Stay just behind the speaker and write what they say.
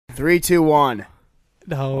3, 2, 1.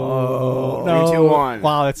 No. 3, 2, 1.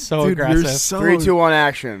 Wow, it's so Dude, aggressive. you're so... 3, 2, 1,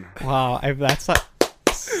 action. Wow, that's like...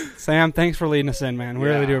 Sam, thanks for leading us in, man. We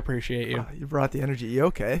really do appreciate you. You brought the energy. You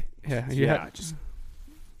okay? Yeah.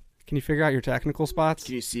 Can you figure out your technical spots?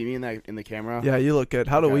 Can you see me in the camera? Yeah, you look good.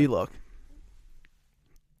 How do we look?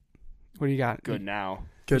 What do you got? Good now.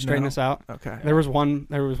 Can you straighten this out? Okay. There was one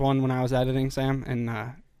when I was editing, Sam, and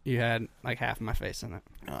you had like half of my face in it.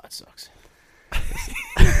 Oh, that sucks.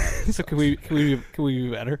 So can we be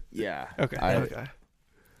better? Yeah. Okay. Okay.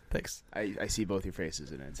 Thanks. I see both your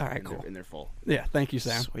faces in it. All right, cool. And they're full. Yeah, thank you,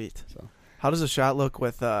 Sam. Sweet. So. How does the shot look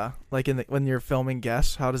with like when you're filming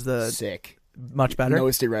guests? How does the sick? Much better.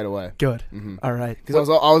 Noticed it right away. Good. Mm-hmm. All right. Because I was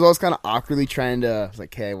always kind of awkwardly trying to. I was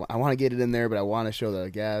like, okay, I want to get it in there, but I want to show the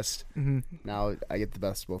guest. Mm-hmm. Now I get the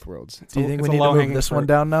best of both worlds. Do you think we need to move this one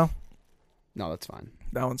down now? No, that's fine.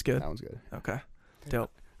 That one's good. That one's good. Okay.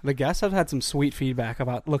 Dope. The guests have had some sweet feedback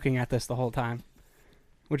about looking at this the whole time,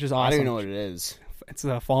 which is awesome. I don't even know what it is. It's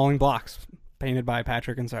the Falling Blocks, painted by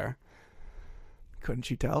Patrick and Sarah. Couldn't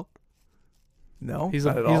you tell? No, he's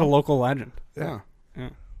a local legend. Yeah. Yeah.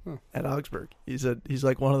 Huh. At Augsburg, he's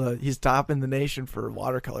like he's top in the nation for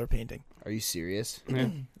watercolor painting. Are you serious? Yeah.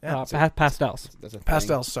 Yeah, pastels. That's a thing?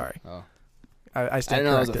 Pastels. Sorry. Oh, I stand didn't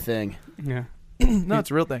know that was a corrected. thing. Yeah. No, it's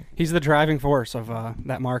a real thing. He's the driving force of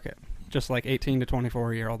that market, just like 18 to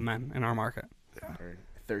 24-year-old men in our market. Yeah. Or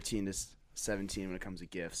 13 to 17 when it comes to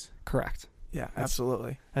gifts. Correct. Yeah,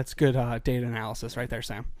 absolutely. That's good data analysis right there,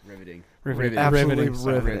 Sam. Riveting. Absolutely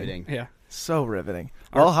Riveting. Riveting. Yeah. So riveting.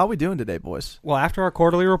 Well, how are we doing today, boys? Well, after our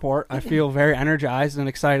quarterly report, I feel very energized and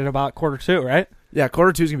excited about quarter two, right? Yeah,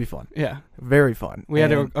 quarter 2 is going to be fun. Yeah. Very fun. We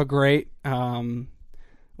had a great landing.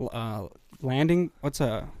 What's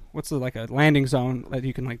a landing zone that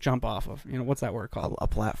you can like jump off of? You know, what's that word called? A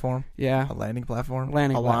platform? Yeah. A landing platform?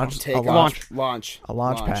 Landing launch? platform. Launch. A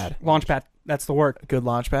launch pad. Launch pad. That's the word. Good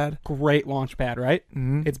launch pad? Great launch pad, right?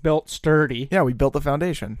 Mm-hmm. It's built sturdy. Yeah, we built the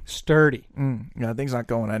foundation. Sturdy. Yeah, thing's not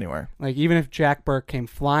going anywhere. Like, even if Jack Burke came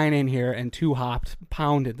flying in here and two-hopped,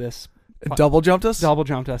 pounded this. Double jumped us? Double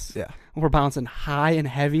jumped us. Yeah. We're bouncing high and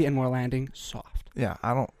heavy, and we're landing soft. Yeah,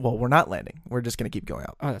 we're not landing. We're just going to keep going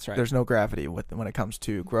up. Oh, that's right. There's no gravity when it comes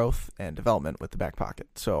to growth and development with the back pocket.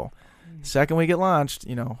 So, second we get launched,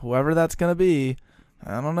 whoever that's going to be,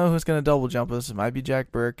 I don't know who's going to double jump us. It might be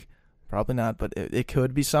Jack Burke. Probably not, but it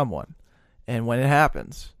could be someone. And when it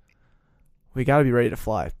happens, we got to be ready to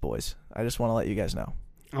fly, boys. I just want to let you guys know.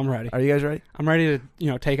 I'm ready. Are you guys ready? I'm ready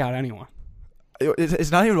to, take out anyone.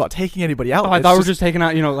 It's not even about taking anybody out. Oh, I thought we were just taking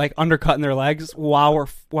out, like undercutting their legs while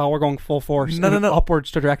we're going full force. No.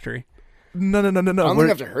 Upwards trajectory. No. I don't think we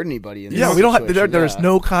have to hurt anybody. In this we don't have. situation. There is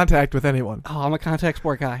no contact with anyone. Oh, I'm a contact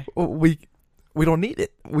sport guy. We don't need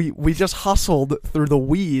it. We just hustled through the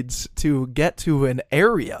weeds to get to an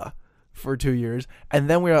area for 2 years, and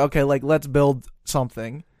then we're okay. Like, let's build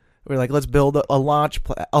something. We're like, let's build a launch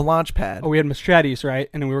pad. Oh, we had machetes, right?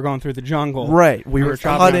 And then we were going through the jungle. Right. We were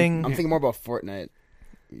cutting. I'm thinking more about Fortnite.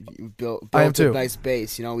 You built I am a too. nice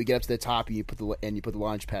base. We get up to the top, and you put the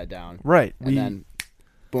launch pad down. Right. And then,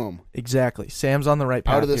 boom. Exactly. Sam's on the right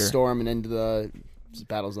path out of the here. storm and into the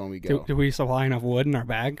battle zone we go. Do we supply enough wood in our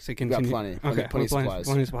bag to continue? We got plenty. Okay. Plenty of supplies.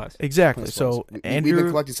 Plenty of supplies. Exactly. Plenty of So supplies. Andrew, we've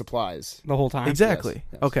been collecting supplies The whole time. Exactly.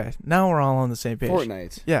 Yes. Okay. Now we're all on the same page.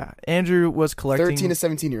 Fortnite. Yeah. Andrew was collecting 13 to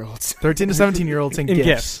 17-year-olds. 13 to 17-year-olds in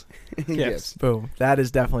gifts. Gifts. Boom. That is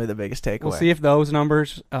definitely the biggest takeaway. We'll see if those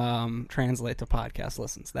numbers translate to podcast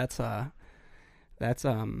listens. That's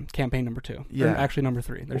campaign number 2. Yeah. Or actually number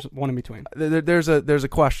 3. There's one in between. There's a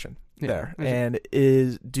question there, there's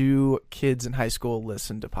and do kids in high school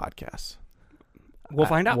listen to podcasts? We'll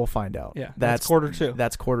find out. We'll find out. Yeah, that's quarter 2.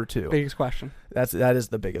 That's quarter 2. Biggest question. That is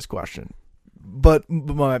the biggest question. But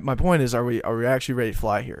my point is, are we actually ready to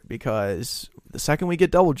fly here? Because the second we get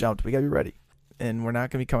double jumped, we gotta be ready, and we're not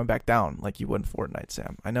gonna be coming back down like you would in Fortnite,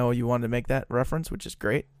 Sam. I know you wanted to make that reference, which is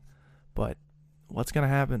great, but what's gonna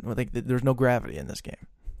happen? There's no gravity in this game.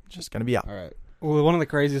 It's just gonna be up. All right. Well, one of the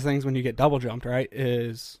craziest things when you get double jumped, right,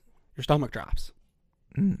 is your stomach drops.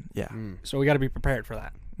 Yeah. So we got to be prepared for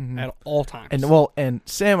that at all times. And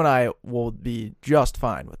Sam and I will be just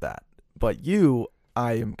fine with that. But you,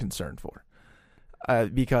 I am concerned for,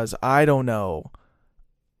 because I don't know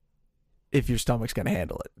if your stomach's going to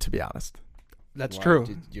handle it, to be honest. That's Why? true.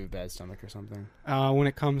 Did you have a bad stomach or something? When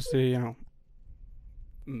it comes to,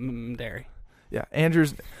 dairy. Yeah,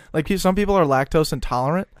 Andrew's, some people are lactose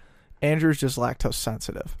intolerant. Andrew's just lactose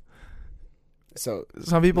sensitive. So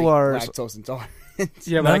some people are lactose intolerant.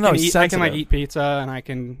 Yeah, but I can sensitive. eat pizza and I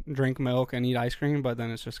can drink milk and eat ice cream, but then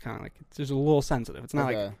it's just kind of it's just a little sensitive. It's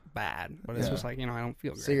not bad, but it's just I don't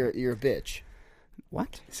feel great. So you're a bitch.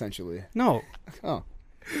 What? essentially. No. Oh.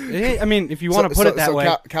 I mean, if you want to put it that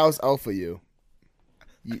way. Cows alpha you.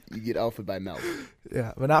 You get alpha by milk.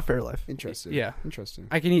 Yeah, but not Fairlife. Interesting. Yeah. Interesting.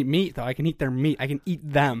 I can eat meat, though. I can eat their meat. I can eat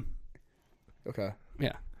them. Okay.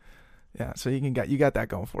 Yeah. Yeah, so you got that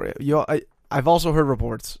going for you. I've also heard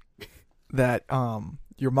reports that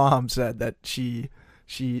your mom said that she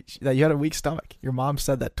that you had a weak stomach. Your mom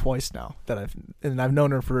said that twice now I've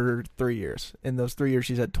known her for 3 years. In those 3 years,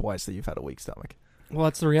 she said twice that you've had a weak stomach. Well,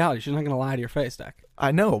 that's the reality. She's not going to lie to your face, Deck.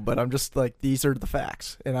 I know, but I'm just like, these are the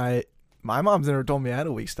facts. And my mom's never told me I had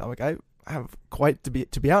a weak stomach. I have to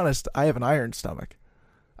be honest, I have an iron stomach.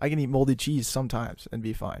 I can eat moldy cheese sometimes and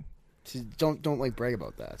be fine. Don't like brag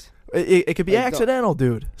about that. It could be Like, accidental,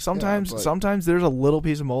 dude. Sometimes but- sometimes there's a little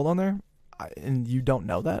piece of mold on there, and you don't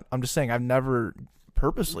know that. I'm just saying, I've never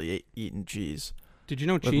purposely eaten cheese. Did you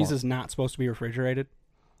know cheese is not supposed to be refrigerated?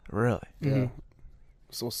 Really? Yeah. Mhm.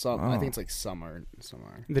 So I think it's like summer.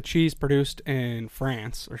 The cheese produced in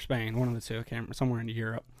France or Spain, one of the two, I can't remember, somewhere in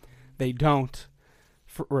Europe, they don't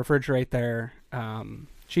refrigerate their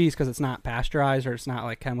cheese because it's not pasteurized or it's not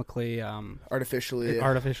like chemically Artificially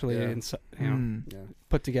yeah.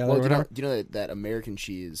 Put together. Well, or whatever. do you know that American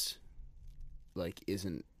cheese like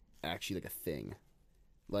isn't actually like a thing?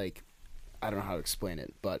 Like, I don't know how to explain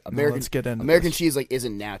it, but Let's get into American this. cheese like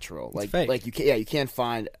isn't natural. Like fake. you can't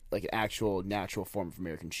find like an actual natural form of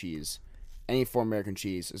American cheese. Any form of American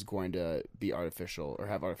cheese is going to be artificial or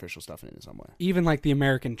have artificial stuff in it in some way. Even like the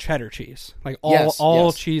American cheddar cheese, like all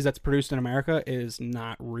Yes. cheese that's produced in America is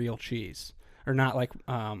not real cheese or not like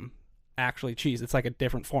actually cheese. It's like a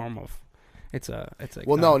different form of. It's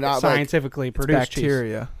not scientifically produced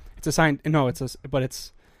bacteria. cheese. But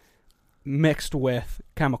it's mixed with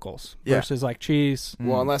chemicals versus like cheese.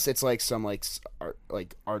 Well, unless it's like some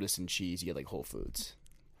like artisan cheese, you get like Whole Foods.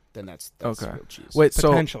 Then that's okay. real cheese. Wait, so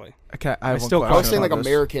Potentially. okay, I have one still question I was saying like about this.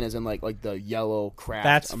 American is in like the yellow craft.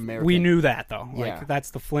 That's American. we knew that though. Yeah. Like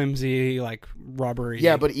that's the flimsy, like rubbery.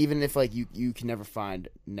 Yeah, but even if like you can never find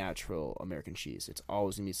natural American cheese, it's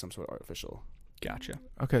always gonna be some sort of artificial. Gotcha.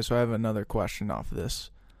 Okay, so I have another question off of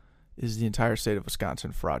this. Is the entire state of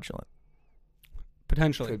Wisconsin fraudulent?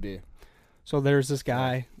 Potentially. Could be. So there's this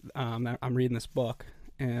guy. I'm reading this book,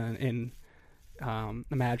 and in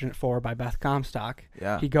Imagine It 4 by Beth Comstock.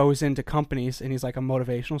 Yeah. He goes into companies and he's like a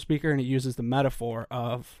motivational speaker, and he uses the metaphor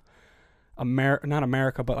of not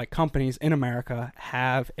America, but like companies in America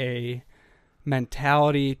have a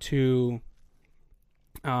mentality to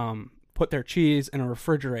put their cheese in a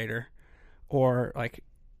refrigerator or like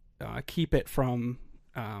keep it from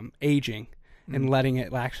aging and letting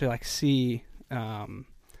it actually like see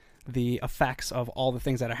the effects of all the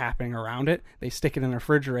things that are happening around it. They stick it in a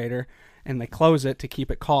refrigerator and they close it to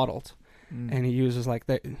keep it coddled. And he uses like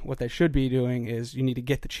what they should be doing is you need to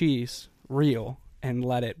get the cheese real and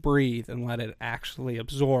let it breathe and let it actually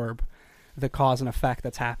absorb the cause and effect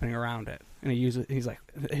that's happening around it. And he's like,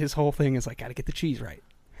 his whole thing is like, got to get the cheese right.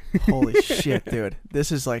 Holy shit, dude.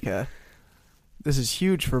 This is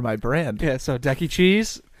huge for my brand. Yeah, so Decky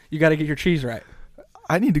Cheese, you got to get your cheese right.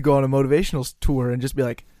 I need to go on a motivational tour and just be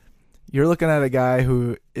like, you're looking at a guy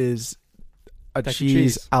who is a Decky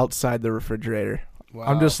cheese outside the refrigerator. Wow.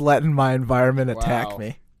 I'm just letting my environment Wow. attack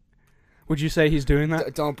me. Would you say he's doing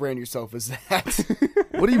that? Don't brand yourself as that.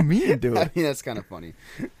 What do you mean, dude? I mean, that's kind of funny.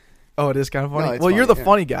 Oh, it is kind of funny. No, it's well, you're the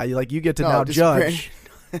funny, yeah. funny guy. You get to now just judge.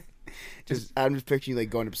 I'm just picturing you like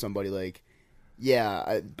going up to somebody like,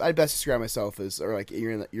 yeah, I'd best describe myself as, or like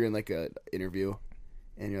you're in like a interview,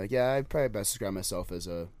 and you're like, yeah, I'd probably best describe myself as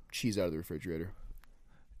a cheese out of the refrigerator.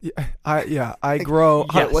 I grow.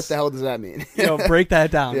 Yes. What the hell does that mean? Break that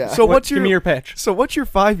down. Yeah. So Give me your pitch. So what's your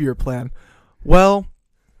 5-year plan? Well,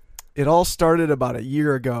 it all started about a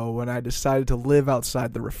year ago when I decided to live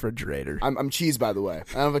outside the refrigerator. I'm cheese, by the way.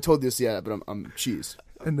 I don't know if I told you this yet, but I'm cheese.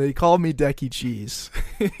 And they called me Decky Cheese.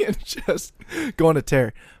 And just going to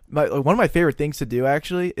tear. One of my favorite things to do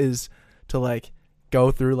actually is to like go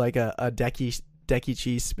through like a Decky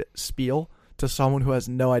Cheese spiel to someone who has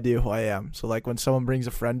no idea who I am. So like when someone brings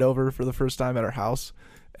a friend over for the first time at our house,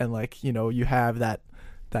 and like you have that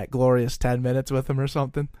glorious 10 minutes with them or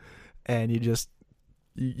something, and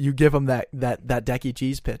you give them that Decky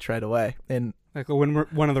Cheese pitch right away. And Like when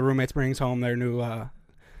one of the roommates brings home their new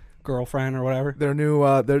girlfriend or whatever. their new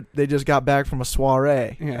they just got back from a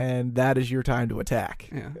soiree, Yeah. and that is your time to attack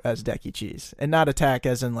as Decky Cheese, and not attack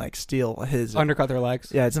as in like steal his Undercut their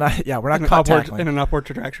legs. Yeah, it's not. Yeah, we're not in cut an upward, tackling. in an upward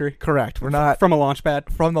trajectory. Correct. We're not From a launch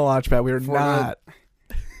pad. from the launch pad. We are For not.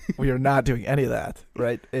 We are not doing any of that.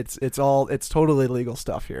 Right. It's totally legal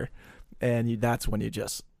stuff here, and that's when you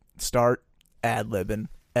just start ad-libbing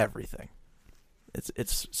everything.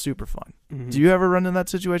 It's super fun. Mhm. Do you ever run in that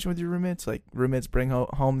situation with your roommates? Like roommates bring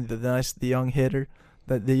home the young hitter,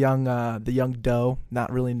 the young doe,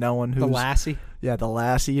 not really knowing who's the lassie, the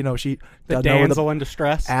lassie. You know, she the doesn't know where damsel in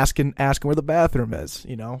distress, asking where the bathroom is.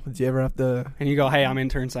 You know, do you ever have to? and you go, "Hey, I'm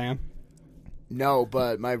intern Sam." No,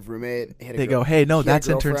 but my roommate had a They go, "Hey, no, he had a that's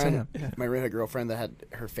intern girlfriend. Sam." My roommate had a girlfriend that had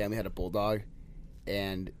her family had a bulldog,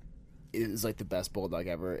 and it was like the best bulldog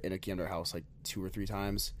ever. And it came to our house like 2 or 3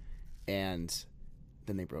 times, and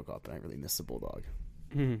then they broke up, and I really missed the bulldog.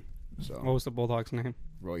 Mhm. So What was the bulldog's name?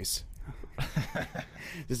 Royce.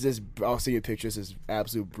 I'll see you pictures. This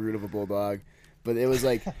absolute brute of a bulldog, but it was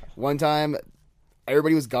like one time,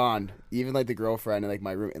 everybody was gone, even like the girlfriend and like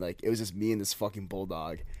my room, and like it was just me and this fucking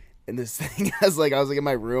bulldog. And this thing, I was like in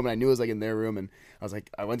my room, and I knew it was like in their room, and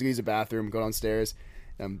I went to use the bathroom, go downstairs,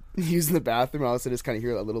 and I'm using the bathroom, and all of a sudden just kind of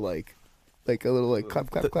hear a little like clap,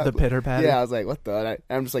 clap, clap. The pitter patter. Yeah, I was like, what the?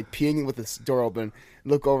 And I'm just like peeing with this door open,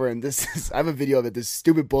 look over, and I have a video of it. This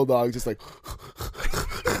stupid bulldog just like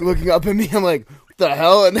looking up at me. I'm like, what the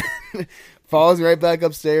hell? And then follows me right back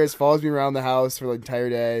upstairs, follows me around the house for the entire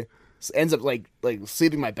day. Ends up like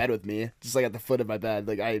sleeping in my bed with me, just like at the foot of my bed.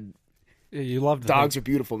 Like You loved dogs are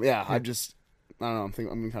beautiful. Yeah, I don't know.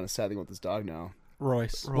 I'm kind of sad about this dog now.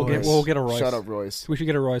 Royce. Royce. We'll get a Royce. Shut up, Royce. We should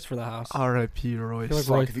get a Royce for the house. R.I.P. Royce. Feel like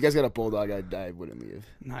Fuck, Royce- if you guys got a bulldog, I wouldn't leave.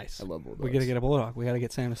 Nice. I love bulldogs. We gotta get a bulldog. We gotta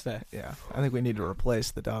get Sam to stay. Yeah, I think we need to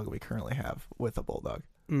replace the dog we currently have with a bulldog.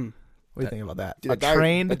 Mm. What do you think about that? Dude, A that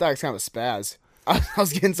trained. dog's kind of a spaz. I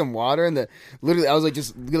was getting some water, and literally I was like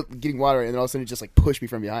just getting water, and then all of a sudden it just like pushed me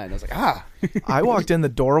from behind. I was like, I walked in the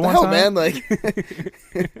door the one hell, time, man! Like,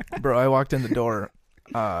 bro. I walked in the door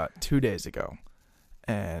 2 days ago,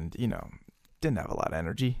 and didn't have a lot of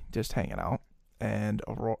energy, just hanging out. And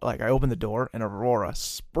I opened the door, and Aurora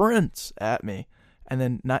sprints at me, and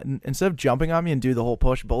then instead of jumping on me and do the whole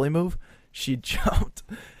push bully move, she jumped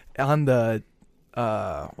on the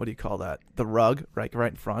what do you call that? The rug, right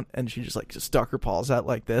in front, and she just stuck her paws out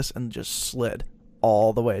like this and just slid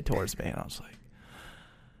all the way towards me, and I was like,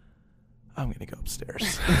 I'm gonna go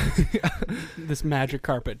upstairs. This magic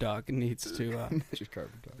carpet dog needs to.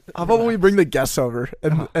 How about when we bring the guests over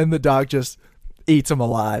and the dog just eats them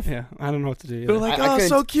alive? Yeah, I don't know what to do. They're Either. like, I oh, couldn't-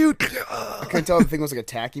 so cute. I couldn't tell if the thing was like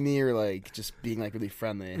attacking me or like just being like really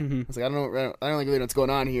friendly. Mhm. I was like, I don't really know what's going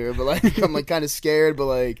on here, but like I'm like kind of scared, but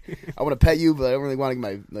like I want to pet you, but I don't really want to get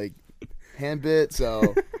my like hand bit.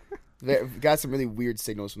 So got some really weird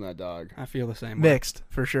signals from that dog. I feel the same way. Mixed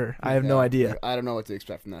for sure. I have no Yeah, idea. like, I don't know what to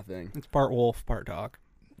expect from that thing. It's part wolf, part dog.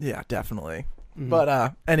 Yeah, definitely. Mhm.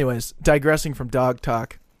 But anyways, digressing from dog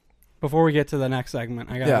talk. Before we get to the next segment,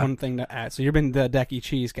 I got Yeah. one thing to add. So you've been the Decky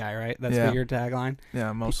cheese guy, right? That's Yeah. your tagline.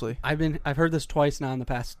 Yeah, mostly. I've heard this twice now in the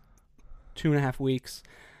past 2.5 weeks.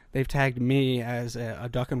 They've tagged me as a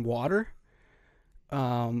duck in water.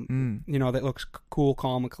 That looks cool,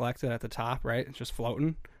 calm, and collected at the top, right? It's just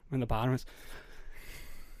floating. And the bottom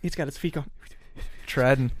it's got its feet going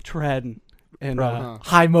Treading. and Bro,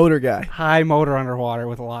 high motor guy. high motor underwater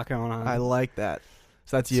with a lot going on. I like that.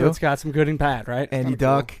 So that's So you, it's got some good and bad, right? Andy kinda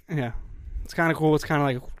Duck, Yeah. It's kind of cool. It's kind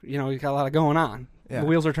of like, you got a lot of going on. Yeah. The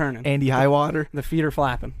wheels are turning. Andy Highwater. The feet are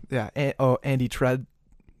flapping. Yeah. Andy Tread.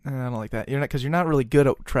 I don't like that. Because you're not really good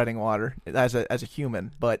at treading water as a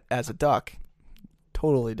human, but as a duck,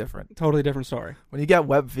 totally different. Totally different story. When you get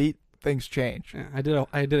web feet, things change. Yeah,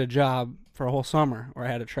 I did a job for a whole summer where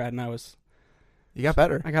I had to tread, and You got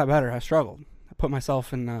better. I got better. I struggled. I put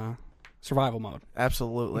myself in survival mode.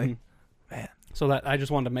 Absolutely. Mhm. Man. So that I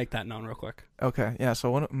just wanted to make that known real quick. Okay. Yeah. So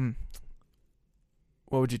what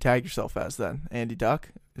would you tag yourself as then? Andy Duck?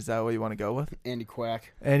 Is that what you want to go with? Andy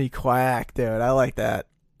Quack. Andy Quack, dude. I like that.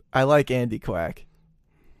 I like Andy Quack.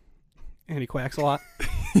 Andy quacks a lot.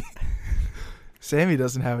 Sammy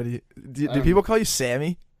doesn't have any. Do people call you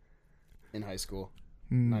Sammy? In high school.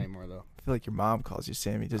 Mm. Not anymore though. I feel like your mom calls you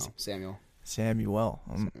Sammy. No, Samuel. Samuel.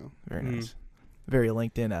 Samuel. Very nice. Very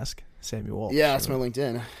LinkedIn-esque. Samuel. Yeah, that's my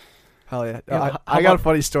LinkedIn. Hell yeah. Yeah, I got a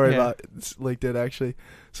funny story yeah. about LinkedIn actually.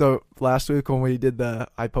 So last week when we did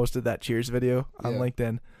I posted that Cheers video on Yeah.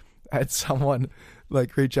 LinkedIn, I had someone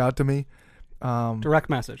reach out to me. Direct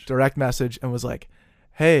message. Direct message and was like,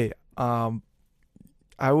 hey,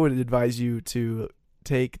 I would advise you to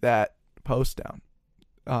take that post down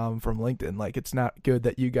from LinkedIn. Like, it's not good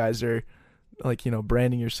that you guys are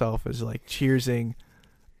branding yourself as cheersing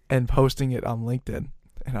and posting it on LinkedIn.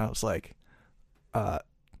 And I was like,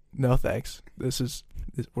 no thanks.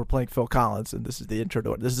 We're playing Phil Collins and this is the intro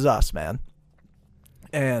to it. This is us, man.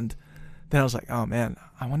 And then I was like, oh man,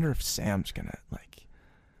 I wonder if Sam's gonna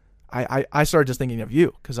I started just thinking of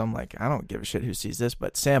you because I'm like, I don't give a shit who sees this,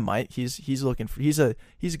 but Sam might. He's looking for he's a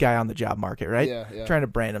guy on the job market, right? Yeah. Trying to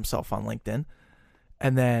brand himself on LinkedIn,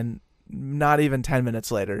 and then not even 10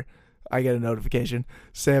 minutes later, I get a notification.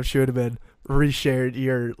 Sam should have been reshared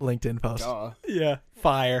your LinkedIn post. Yeah,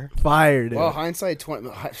 fire, dude. Well,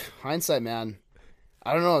 hindsight, man.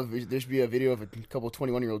 I don't know if there should be a video of a couple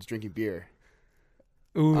 21-year-olds drinking beer.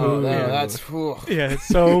 Ooh, Oh, yeah. that's Yeah, it's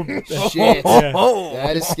so shit. Yeah.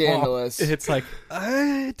 That is scandalous. It's like,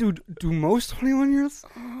 do most 21-year-olds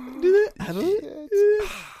do that?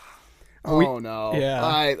 Oh no! Yeah.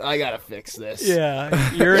 I gotta fix this. Yeah,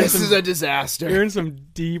 This is a disaster. You're in some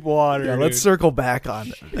deep water. Yeah, let's dude. circle back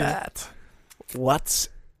on that. What's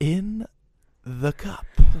in the cup?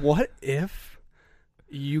 What if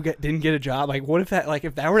you didn't get a job? Like, what if that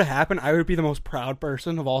were to happen? I would be the most proud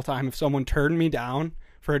person of all time if someone turned me down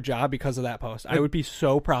for a job because of that post. I would be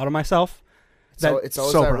so proud of myself. So it's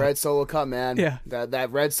always so that proud. red Solo Cup, man. Yeah.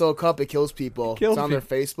 That red Solo Cup, it kills people. Kills it's on their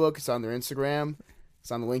Facebook. It's on their Instagram. It's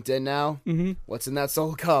on the LinkedIn now. Mm-hmm. What's in that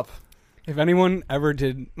Solo Cup? If anyone ever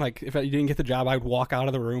did, like, if you didn't get the job, I'd walk out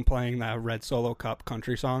of the room playing that Red Solo Cup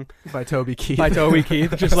country song By Toby Keith. by Toby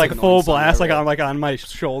Keith, just like the full annoying song blast, ever. like on my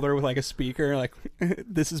shoulder with like a speaker, like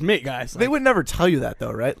this is me, guys. They Like, would never tell you that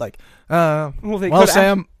though, right? Like, well, well,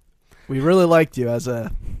 Sam, we really liked you as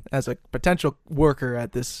a potential worker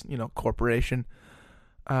at this corporation,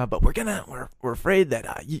 but we're afraid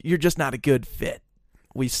that you're just not a good fit.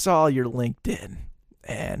 We saw your LinkedIn,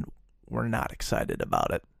 and we're not excited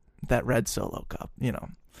about it. That red Solo Cup,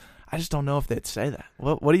 I just don't know if they'd say that.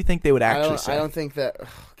 What do you think they would actually say? I don't think that.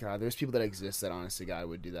 Oh, God, there's people that exist that honestly, God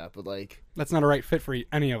would do that. But like, that's not a right fit for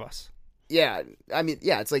any of us. yeah, I mean,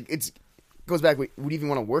 yeah, it's like goes back. Would you even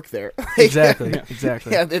want to work there? Like, Exactly. Yeah.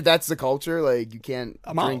 Exactly. Yeah, if that's the culture, like you can't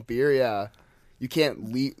I'm drink out. beer. Yeah, you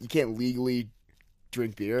can't legally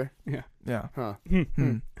drink beer. Yeah. Huh?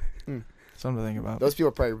 Something to think about. Those people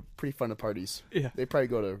are probably pretty fun at parties. Yeah, They probably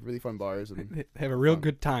go to really fun bars and they have a real Fun.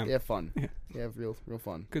 good time. they have fun. Yeah. They have real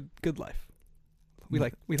fun. Good life. We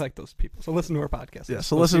like those people. So listen to our podcast. Yeah.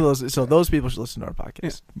 So listen to those. So those people should listen to our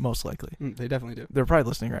podcast. Most likely, They definitely do. they're probably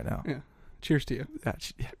listening right now. Yeah. Cheers to you. Yeah.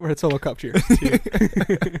 We're at Solo Cup. Cheers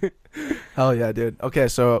to you. Hell yeah, dude. Okay,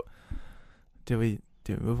 so do we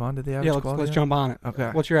move on to the average Yeah, quality? let's jump on it. Okay.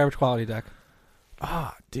 What's your average quality deck?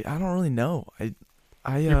 Dude, I don't really know.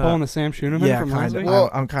 You're pulling the Sam Schooneman yeah, from last kind of. week? Well,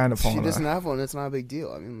 I'm kind of If she pulling. doesn't have one, it's not a big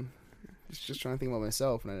deal. I mean, just trying to think about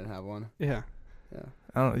myself when I didn't have one. Yeah.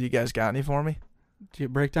 I don't know. You guys got any for me? Do you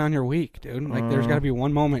break down your week, dude? Like, there's got to be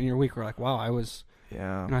one moment in your week where, like, wow,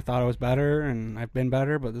 Yeah. I thought I was better, and I've been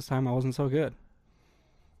better, but this time I wasn't so good.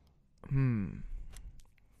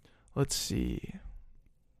 Let's see.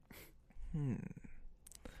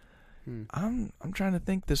 I'm trying to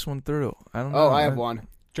think this one through. I don't know. Oh, I have one.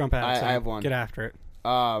 Jump at it. I Sam. have one. Get after it.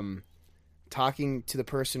 Talking to the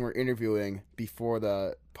person we're interviewing before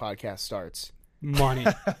the podcast starts. Money.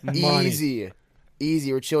 Money.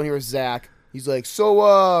 Easy. We're chilling here with Zach. He's like,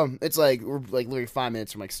 so it's like we're like literally 5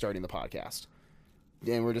 minutes from like starting the podcast,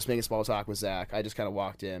 and we're just making small talk with Zach. I just kind of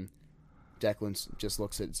walked in. Declan just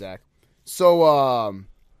looks at Zach. So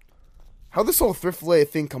how this whole thrift fillet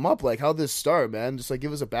thing come up? Like, how'd this start, man? Just like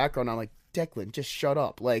give us a background on like Declan. Just shut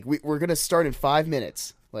up. Like we're gonna start in 5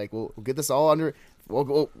 minutes. Like we'll get this all under.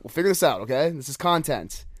 We'll figure this out. Okay, this is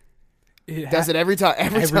content. Does it every time.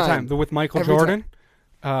 Every time. With Michael Every Jordan,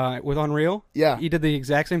 with Unreal. Yeah. He did the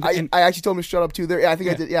exact same thing. I actually told him to shut up too. There, yeah, I think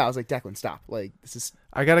I Yeah. did. Yeah, I was like, Declan, stop. Like this is.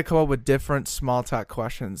 I got to come up with different small talk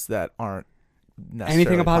questions that aren't necessarily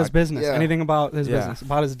anything about his business. Yeah. Anything about his Yeah. business.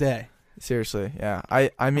 About his day. Seriously, yeah.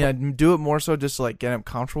 I mean, I do it more so just to like get him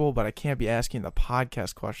comfortable, but I can't be asking the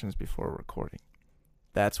podcast questions before recording.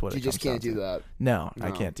 That's what You it just comes can't down do to. that. No, I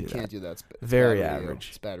No, can't do you that. Can't do that. It's Very bad radio. average.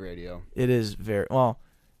 It's bad radio. It is very well.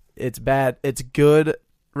 It's bad. It's good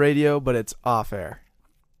radio, but it's off air.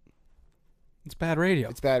 It's bad radio.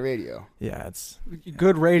 It's bad radio. Yeah, it's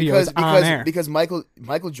Good radio is on air. Because Michael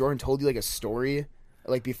Jordan told you like a story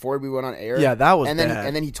like before we went on air. yeah. That was and then bad.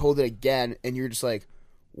 and then he told it again, and you're just like,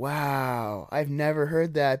 wow, I've never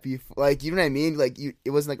heard that before. Like, you know what I mean? Like it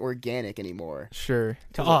wasn't like organic anymore Sure.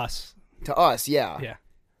 to us. to us. Yeah. Yeah.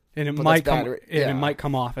 And it But might that's come. bad, And yeah. it might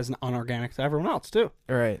come off as unorganic to everyone else too.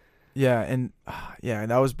 All right. Yeah, and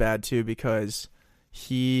that was bad too because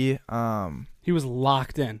he He was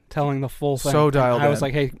locked in, telling the full thing. So dialed I was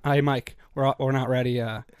in. like, "Hey, Mike, we're not ready.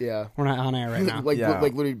 Yeah. We're not on air right now." like Yeah.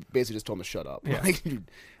 literally basically just told him to shut up. Yeah. Like,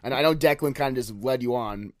 and I know Declan kind of just led you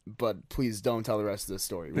on, but please don't tell the rest of the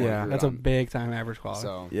story. Yeah. That's a big time average quality.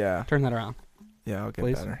 So yeah. Turn that around. Yeah, I'll get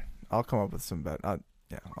Please. better. I'll come up with some better.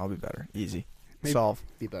 Yeah, I'll be better. Easy. Maybe- Solve.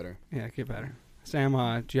 be better. Yeah, get better. Sam,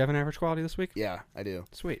 do you have an average quality this week? Yeah, I do.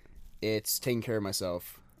 Sweet. It's taking care of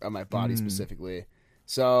myself, of my body specifically.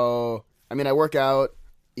 So, I mean, I work out,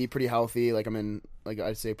 eat pretty healthy. Like I'm in, like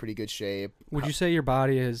I'd say, pretty good shape. Would you say your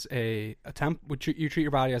body is a temp? Would you treat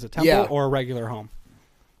your body as a temple or a regular home,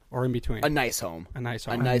 or in between? A nice home. A nice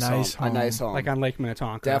home. A nice home. Like on Lake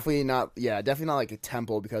Minnetonka. Definitely not. Yeah, definitely not like a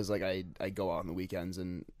temple because like I go out on the weekends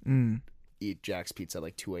and eat Jack's Pizza at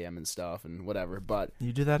like 2 a.m. and stuff and whatever. But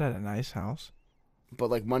you do that at a nice house. But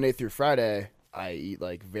like Monday through Friday, I eat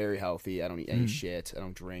like very healthy. I don't eat any shit. I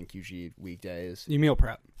don't drink usually weekdays. You meal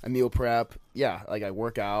prep. I meal prep. Yeah, like I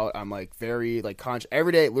work out. I'm like very like conscious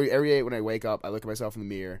every day. Every day when I wake up, I look at myself in the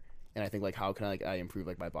mirror and I think like how can I improve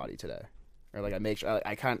like my body today, or like I make sure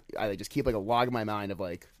I like, just keep like a log in my mind of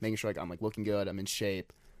like making sure like I'm like looking good, I'm in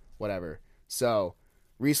shape, whatever. So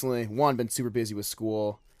recently, been super busy with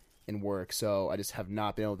school and work, so I just have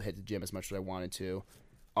not been able to hit the gym as much as I wanted to.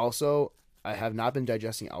 Also, I have not been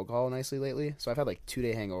digesting alcohol nicely lately, so I've had like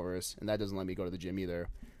 2-day hangovers, and that doesn't let me go to the gym either.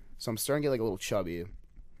 So I'm starting to get like a little chubby.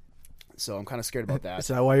 So I'm kind of scared about that. Is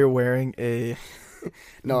that why you're wearing a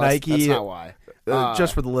no, Nike? That's not why.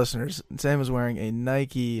 Just for the listeners, Sam is wearing a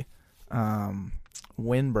Nike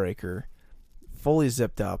windbreaker, fully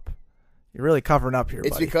zipped up. You're really covering up here,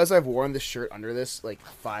 It's buddy. because I've worn this shirt under this like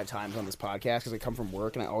 5 times on this podcast because I come from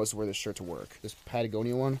work, and I always wear this shirt to work. This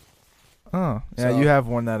Patagonia one. Oh, yeah, So, you have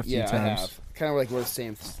worn that a few yeah, times. I have. Kind of like wear the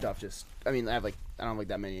same stuff. Just, I mean, I don't have like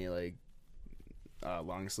that many like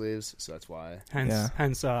long sleeves, so that's why.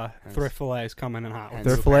 Hence, Thrift Filet is coming in hot.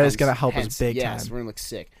 Thrift Filet is gonna help us big yes, time. we're gonna look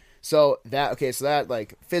sick. So that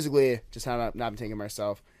like physically just have not been taking care of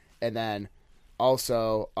myself, and then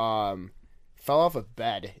also fell off a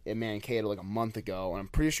bed in Mankato like a month ago, and I'm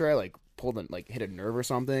pretty sure I like hit a nerve or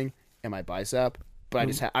something in my bicep, but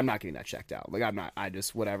I'm not getting that checked out. Like I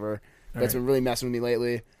just whatever. That's been really messing with me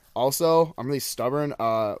lately. Also, I'm really stubborn.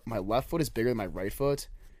 My left foot is bigger than my right foot,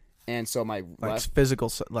 and so my Like left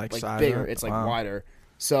physical, like size, bigger. right? It's like Wow. wider.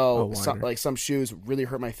 So wider. some shoes really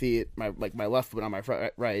hurt my feet. My left foot on my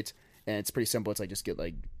right, and it's pretty simple. It's like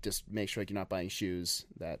just make sure like you're not buying shoes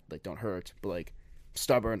that like don't hurt. But like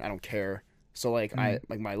stubborn, I don't care. So like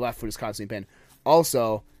my left foot is constantly in pain.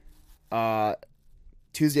 Also,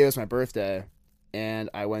 Tuesday was my birthday, and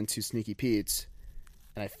I went to Sneaky Pete's,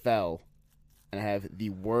 and I fell, and I have the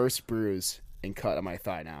worst bruise and cut on my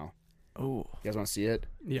thigh now. Oh, You guys want to see it?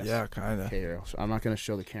 Yes. yeah, kind of. Okay, here. So I'm not gonna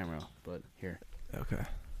show the camera, but here, Okay.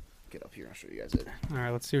 get up here. I'll show you guys it. All right,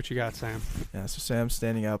 let's see what you got, Sam. Yeah, so Sam's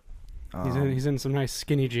standing up. He's in some nice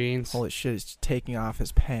skinny jeans. Holy shit, he's taking off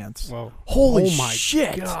his pants. Whoa. Holy oh my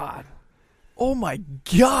shit. God. Oh my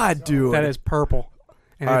god, dude. That is purple.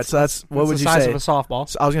 And All right, so that's what would the you size say? of a softball.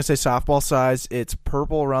 So I was gonna say softball size. It's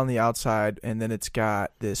purple around the outside, and then it's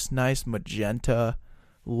got this nice magenta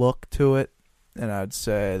look to it, and I'd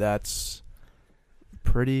say that's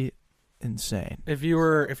pretty insane. If you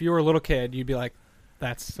were a little kid, you'd be like,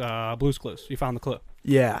 "That's Blue's Clues. You found the clue."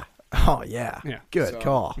 Yeah. Oh yeah. Yeah. Good So-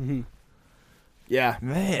 call, Mm-hmm. Yeah.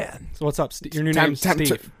 man. So what's up? Your new name's Time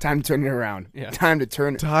Steve. to turn it around. Yeah. Time to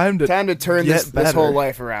turn Time to turn get this better. whole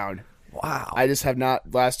life around. Wow. I just have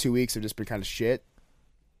not. Last 2 weeks have just been kind of shit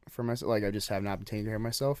for myself. Like I just have not been taking care of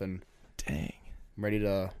myself, and Dang. I'm ready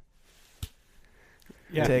to.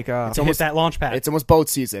 Yeah. Take off. Hit that launch pad. It's almost boat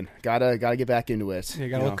season. Gotta get back into it. You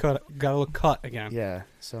gotta look cut. Gotta look cut again. Yeah.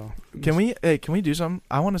 So Can we do something?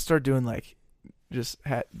 I want to start doing like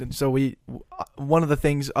one of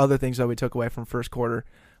the other things that we took away from first quarter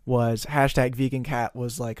was hashtag vegan cat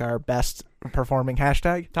was like our best performing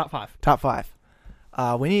hashtag. Top 5. Top 5.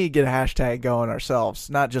 We need to get a hashtag going ourselves,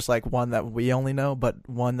 not just like one that we only know, but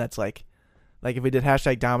one that's like if we did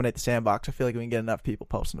hashtag dominate the sandbox, I feel like we can get enough people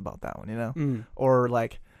posting about that one, you know? Or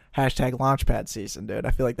like hashtag launchpad season, dude.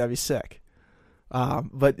 I feel like that'd be sick.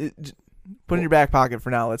 But put in your back pocket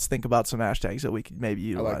for now. Let's think about some hashtags that we could maybe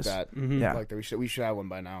I like utilize. that. Mm-hmm. Yeah. I like that. We should have one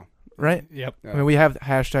by now. Right? Yep. Yeah. I mean, we have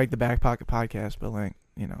hashtag the back pocket podcast, but like,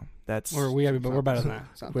 you know, that's But we're better than that.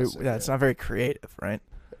 It's not it's necessary. not very creative, right?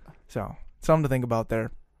 So something to think about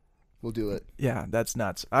there. We'll do it. Yeah, that's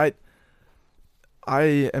nuts. I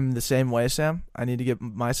am the same way, Sam. I need to get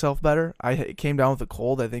myself better. I came down with a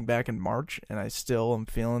cold, I think, back in March, and I still am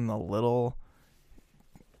feeling a little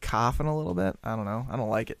coughing a little bit. I don't know. I don't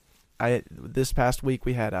like it. This past week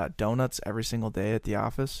we had donuts every single day at the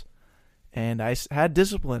office, and I had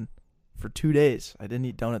discipline for 2 days. I didn't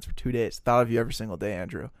eat donuts for 2 days. Thought of you every single day,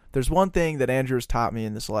 Andrew. There's one thing that Andrew has taught me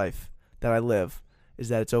in this life that I live is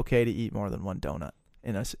that it's okay to eat more than one donut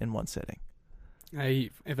in one sitting.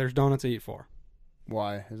 If there's donuts, I eat 4.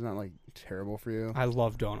 Why? Isn't that like terrible for you? I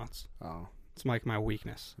love donuts. Oh. It's like my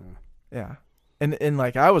weakness. Yeah. And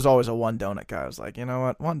like I was always a one donut guy. I was like, you know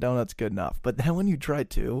what, one donut's good enough. But then when you try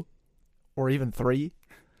 2, or even 3,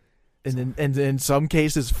 and in some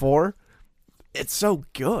cases 4, it's so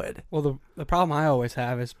good. Well, the problem I always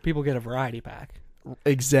have is people get a variety pack.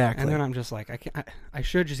 Exactly. And then I'm just like, I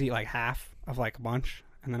should just eat like half of like a bunch,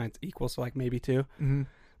 and then it equals to like maybe 2. Mm-hmm.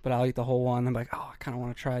 But I'll eat the whole one. I'm like, oh, I kind of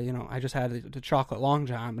want to try, I just had the chocolate long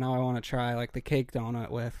john, but now I want to try like the cake donut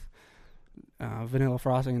with vanilla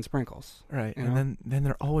frosting and sprinkles. Right. You And know? then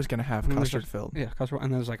they're always going to have And then custard there's filled. Yeah, custard.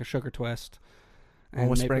 And there's like a sugar twist. Oh,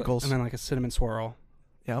 with maybe- sprinkles. And then like a cinnamon swirl.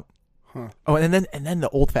 Yep. Huh. Oh, and then the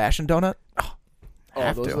old fashioned donut. Oh, Oh,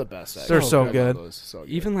 have those to. are the best. They're actually. so I love good. those. So good.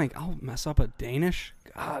 Even like, I'll mess up a Danish.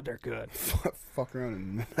 God, they're good. fuck around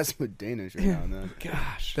and mess with Danish right now and then.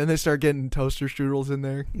 Gosh. Then they start getting toaster strudels in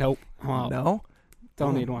there. Nope. Wow. No,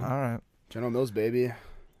 Don't need one. All right. General Mills, baby.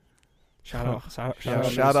 Shout out. Yeah,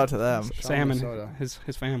 shout out to them. Sam and Minnesota.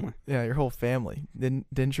 his family. Yeah, your whole family.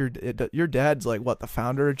 Didn't your dad's like what, the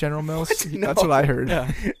founder of General Mills? What? No. That's what I heard. Yeah.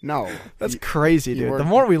 No. That's You- crazy, you dude. work- The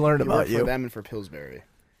more we learn you about work for you. them and for Pillsbury.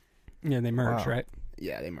 Yeah, they merged, Wow. right?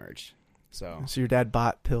 Yeah, they merged. So So your dad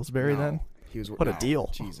bought Pillsbury no, then? he was What a no, deal.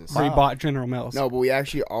 Jesus. Or he Wow. bought General Mills. No, but we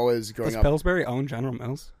actually always growing Does up. Pillsbury own General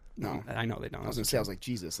Mills? No. I know they don't. I was gonna say, I was like,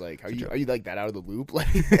 Jesus, like, It's a joke. are you like that out of the loop? Like,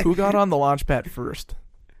 Who got on the launch pad first?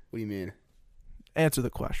 what do you mean? Answer the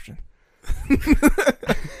question.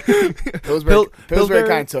 Pillsbury Pillsbury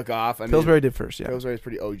kind of took off. I mean, Pillsbury did first, yeah. Pillsbury's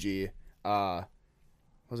pretty OG. What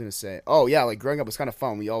was I gonna say? Oh yeah, like growing up was kind of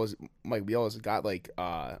fun. We always got like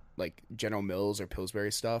General Mills or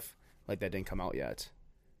Pillsbury stuff like that didn't come out yet,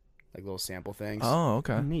 like little sample things. Oh,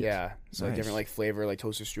 okay. Neat. Yeah, so like Nice. different like flavor, like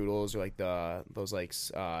toaster strudels or like those like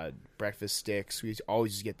breakfast sticks. We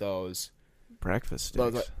always used to get those. Breakfast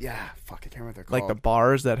Those, sticks. like, yeah, fuck, I can't remember what they're Like called. the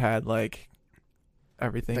bars that had like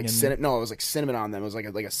everything like in no, it was like cinnamon on them. It was like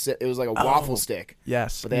it was like a waffle Oh. stick.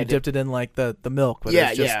 Yes, But but they you had dipped it in like the milk, but Yeah,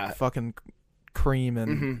 it's just yeah. fucking cream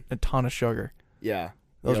and Mhm. a ton of sugar. Yeah,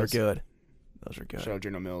 Those Yeah, are good. Those are good. Shout out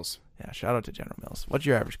General Mills. Yeah, shout out to General Mills. What's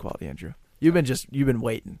your average quality, Andrew? You've been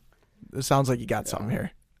waiting. It sounds like you got something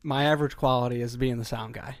here. My average quality is being the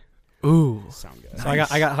sound guy. Ooh, Sound good. So I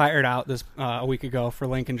got hired out this a week ago for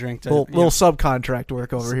Lincoln Drink to little subcontract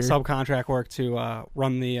work over here. subcontract work to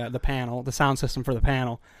run the panel, the sound system for the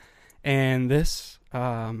panel, and this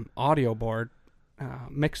audio board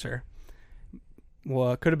mixer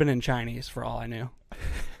could have been in Chinese for all I knew.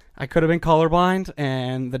 I could have been colorblind,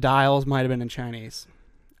 and the dials might have been in Chinese.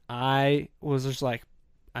 I was just like,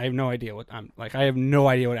 I have no idea what I have no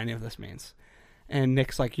idea what any of this means. And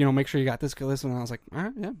Nick's like, make sure you got this, and I was like, all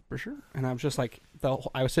right, yeah, for sure. And I was just like,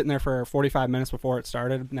 I was sitting there for 45 minutes before it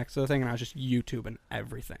started next to the thing, and I was just YouTubing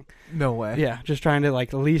everything. No way. Yeah, just trying to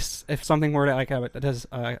like at least if something were to like does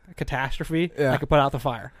a catastrophe, Yeah. I could put out the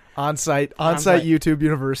fire. On-site On-site. YouTube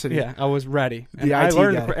University. Yeah, I was ready. And The I IT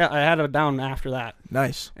learned. guy. I had it down after that,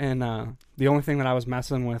 Nice. and the only thing that I was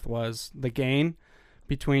messing with was the gain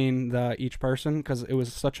between each person because it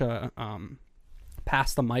was such a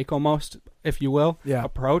pass the mic almost, if you will, Yeah.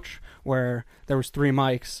 approach where there was 3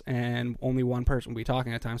 mics and only one person would be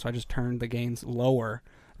talking at a time. So I just turned the gains lower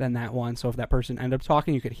than that one. So if that person ended up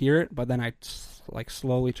talking, you could hear it, but then I like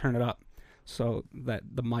slowly turn it up so that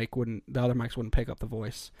the other mics wouldn't pick up the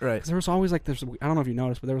voice. Right. Because there was always like I don't know if you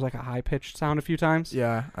noticed, but there was like a high pitched sound a few times.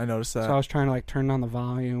 Yeah, I noticed that. So I was trying to like turn down the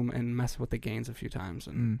volume and mess with the gains a few times,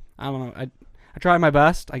 and Mm. I don't know. I tried my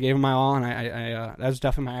best. I gave it my all, and I that was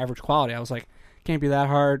definitely my average quality. I was like, can't be that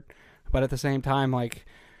hard, but at the same time, like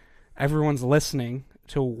everyone's listening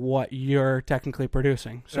to what you're technically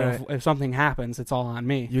producing. So Right. if something happens, it's all on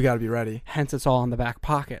me. You got to be ready. Hence, it's all in the back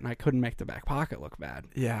pocket, and I couldn't make the back pocket look bad.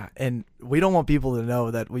 Yeah, and we don't want people to know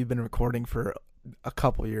that we've been recording for a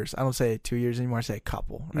couple years. I don't say 2 years anymore. I say a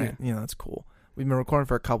couple, right? Yeah. That's cool. We've been recording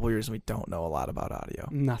for a couple years, and we don't know a lot about audio.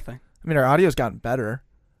 Nothing, I mean, our audio's gotten better,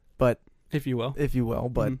 but if you will. if you will,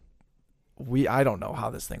 but Mhm. I don't know how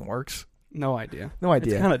this thing works. No idea. No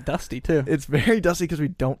idea. It's kind of dusty too. It's very dusty because we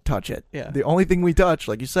don't touch it. Yeah. The only thing we touch,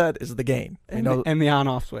 like you said, is the gain. And the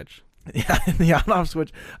on-off switch. Yeah, and the on-off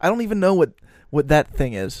switch. I don't even know what that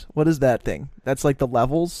thing is. What is that thing? That's like the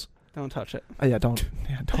levels. Don't touch it. Oh, don't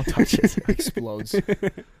touch it. Explodes.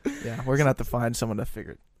 Yeah, we're gonna have to find someone to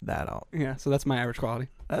figure that out. Yeah, so that's my average quality.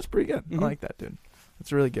 That's pretty good. Mhm. I like that, dude.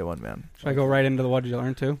 That's a really good one, man. Should I go right into the what did you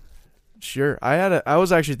learn too? Sure. I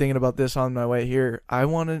was actually thinking about this on my way here. I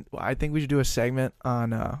think we should do a segment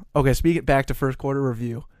on okay, speaking back to first quarter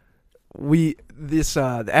review.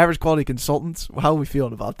 The average quality consultants, how are we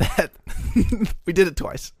feeling about that? We did it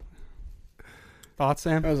twice. Thoughts,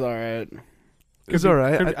 Sam? That was all right. It's all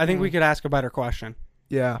right. I think we could ask a better question.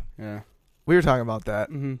 Yeah. Yeah. We were talking about that.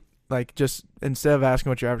 Mm-hmm. Like, just instead of asking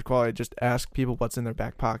what your average quality, just ask people what's in their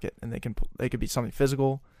back pocket, and they could be something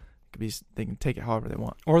physical. It could be they can take it however they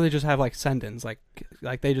want. Or they just have like send-ins, like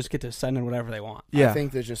they just get to send in whatever they want. Yeah, I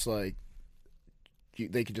think there's just like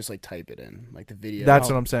they could just like type it in, like the video. that's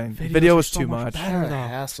what I'm saying. Videos Video are is so too much much. better. What a though.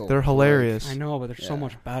 hassle. They're hilarious. I know, but they're so Yeah.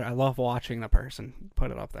 much better. I love watching the person put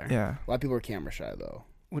it up there. Yeah, A lot of people are camera shy though.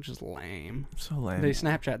 Which is lame. so lame. They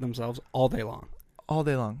Snapchat themselves all day long. all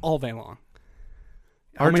day long. All day long.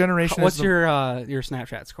 Our generation. What's is your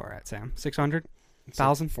Snapchat score at, Sam? 600?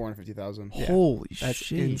 1,000? 450,000. Yeah. Holy That's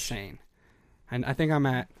shit! insane. And I think I'm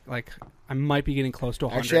at like I might be getting close to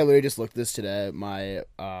 100. Actually, I literally just looked at this today. My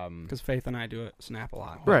because Faith and I do it Snap a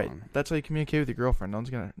lot. Right. on. That's how you communicate with your girlfriend. No one's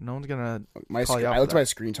gonna. my Call you out I for looked at that. my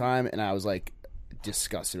screen time and I was like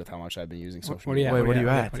disgusted with how much I've been using social What do you media. at? Wait, what are you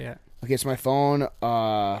at? What are you at? Okay, so my phone,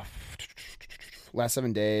 last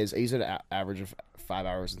 7 days, I use it at average of 5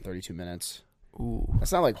 hours and 32 minutes. Ooh,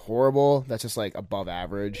 That's not like horrible. That's just like above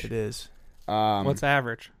average. it is. What's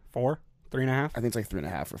average? 4? 3.5? I think it's like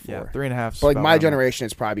 3.5 or 4. Yeah, 3.5. But like my generation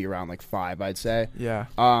is probably around like 5, I'd say. Yeah,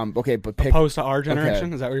 Okay, but pick. Opposed to our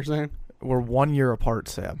generation? Is that what you're saying? we're 1 year apart,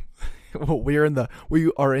 Sam. we are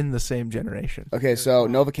in the same generation. Okay, so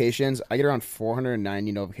notifications. I get around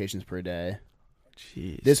 490 notifications per day.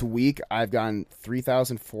 Jeez. This week, I've gotten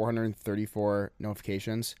 3,434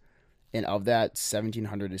 notifications, and of that,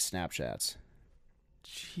 1,700 is Snapchats.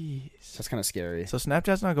 Jeez. That's kind of scary. So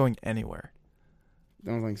Snapchat's not going anywhere. I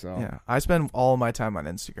don't think so. Yeah, I spend all of my time on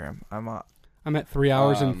Instagram. I'm at 3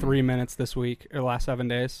 hours and 3 minutes this week, or last 7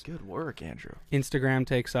 days. Good work, Andrew. Instagram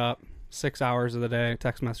takes up 6 hours of the day.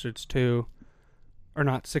 Text message 2, or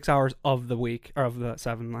not 6 hours of the week or of the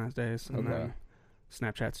 7 last days. And Okay. then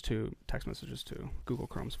Snapchat's 2, text messages 2, Google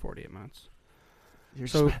Chrome's 48 minutes. You're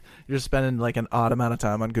So- spending like an odd amount of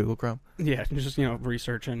time on Google Chrome. Yeah, just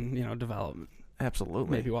researching, development.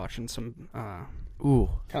 Absolutely. Maybe watching some. Ooh.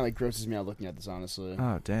 Kind of like grosses me out looking at this, honestly.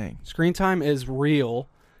 Oh dang. Screen time is real,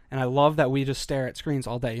 and I love that we just stare at screens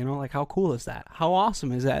all day. Like how cool is that? How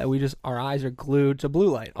awesome is that? Our eyes are glued to blue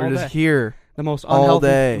light all We're day. just here. The most all unhealthy,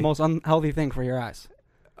 day. the most unhealthy thing for your eyes.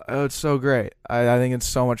 Oh, it's so great. I think it's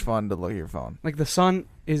so much fun to look at your phone. Like the sun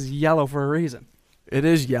is yellow for a reason. It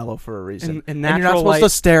is yellow for a reason. And and natural you're not supposed light. to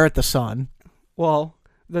stare at the sun. Well,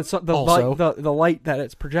 the Also- light, the light that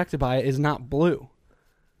it's projected by is not blue.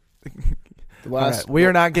 The All last, right, we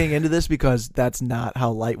are not getting into this because that's not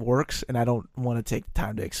how light works, and I don't want to take the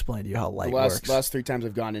time to explain to you how light works. the last 3 times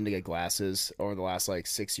I've gone in to get glasses over the last like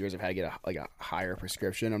 6 years, I've had to get a higher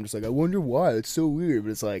prescription. I'm just like, I wonder why. It's so weird,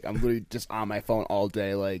 but it's like I'm literally just on my phone all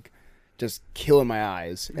day, like just killing my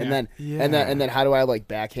eyes. And then and then how do I like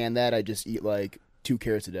backhand that? I just eat like 2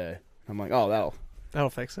 carrots a day. I'm like, oh, That'll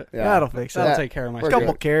fix it. yeah. That'll fix That'll it. take care of my We're A screen.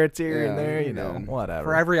 couple carrots here and Yeah, there, yeah. whatever.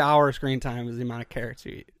 For every hour screen time is the amount of carrots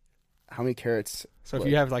you eat. How many carrots? So if Like-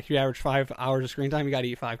 you have you average 5 hours of screen time, you got to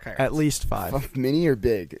eat 5 carrots. At least 5. Mini or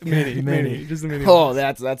big? mini, just the mini. Oh,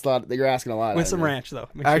 that's a lot. You're asking a lot. with out of some me. ranch though.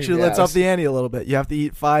 Make sure Actually, you- let's Yeah, up the ante a little bit. You have to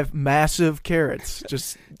eat 5 massive carrots.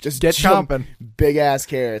 Just get some chomping. Big ass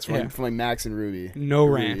carrots from, Yeah. from like Max and Ruby. no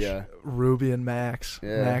Ruby, ranch. Yeah. Ruby and Max.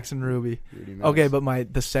 Yeah. Max and Ruby. Ruby Max. Okay,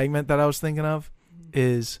 but the segment that I was thinking of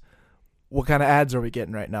is what kind of ads are we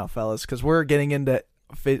getting right now, fellas? Because we're getting into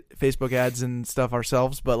Facebook ads and stuff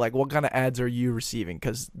ourselves, but like what kind of ads are you receiving?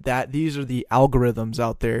 Because these are the algorithms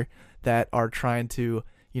out there that are trying to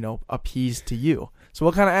appease to you. So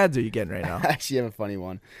what kind of ads are you getting right now? I actually have a funny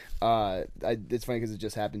one. It's funny because it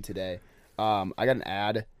just happened today. I got an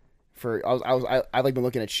ad for I've like been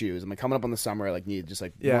looking at shoes. I'm like coming up on the summer. I like need just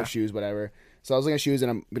like Yeah. more shoes, whatever. So I was looking at shoes and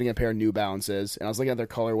I'm gonna get a pair of New Balances, and I was looking at their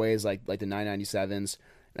colorways like the 997s,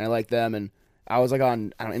 and I like them, and I was like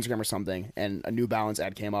on Instagram or something, and a New Balance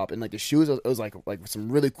ad came up, and like the shoes, it was like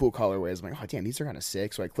some really cool colorways. I'm like, oh damn, these are kind of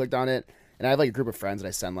sick. So I clicked on it, and I have like a group of friends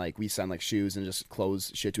that we send like shoes and just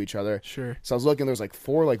clothes shit to each other. Sure. So I was looking, there's like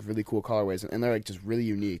 4 like really cool colorways, and they're like just really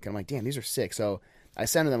unique. And I'm like, damn, these are sick. So I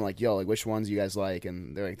sent them like, yo, like which ones you guys like,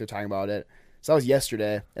 and they're talking about it. So that was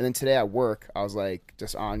yesterday, and then today at work, I was like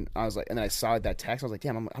and then I saw that text. I was like,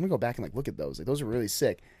 damn, I'm gonna go back and like look at those. Like those are really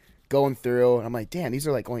sick. Going through, and I'm like, damn, these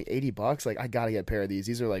are like only $80. Like I gotta get a pair of these.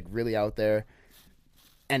 These are like really out there.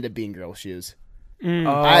 End up being girl shoes.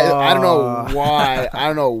 I don't know why. I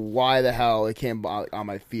don't know why the hell it came on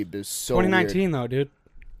my feed. But it's so 2019 though, dude.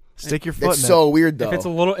 Stick your Weird. foot It's in so weird though.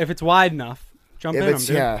 If it's wide enough, jump If in them, it's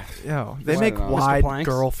dude. yeah, it. Yo, they I make don't know. wide Mr. Planks?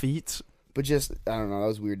 girl feet. but just I don't know. That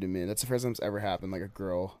was weird to me. That's the first time it's ever happened. Like a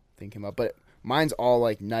girl thing came up, but mine's all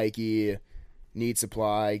like Nike, Need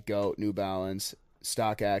Supply, Goat, New Balance,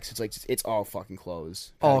 StockX. It's like it's all fucking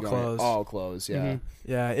clothes. All Going- clothes. All clothes. Yeah. Mhm.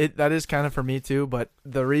 Yeah, that is kind of for me too. But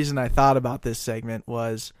the reason I thought about this segment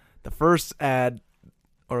was The first ad,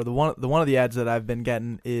 or the one of the ads that I've been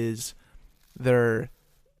getting is they're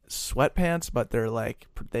sweatpants, but they're like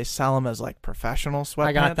they sell them as like professional sweatpants.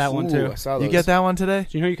 I got that one Ooh, too. I saw You those. get that one today?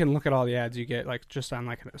 So you can look at all the ads you get like just on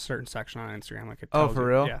like a certain section on Instagram. Like it Oh, tells for you.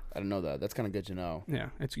 real? Yeah, I don't know that. That's kind of good to know. yeah.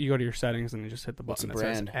 It's you go to your settings and you just hit the What's button the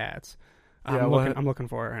that says brand? ads. Yeah, I'm looking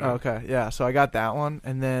for it right now. Okay, yeah. So I got that one,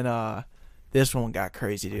 and then this one got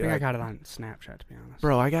crazy, I dude. think I got it on Snapchat to be honest.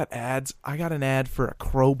 Bro, I got ads. I got an ad for a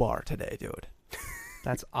crowbar today, dude.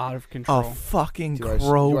 That's out of A control. fucking Do you watch Ted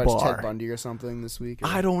crowbar. Bundy or something this week? Or?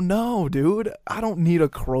 I don't know, dude. I don't need a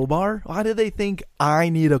crowbar. Why do they think I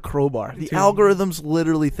need a crowbar? The Dude. algorithms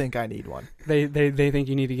literally think I need one. They think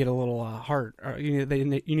you need to get a little hard. Or you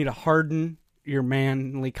need to harden your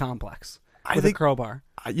manly complex I with think, a crowbar.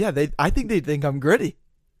 I think they think I'm gritty.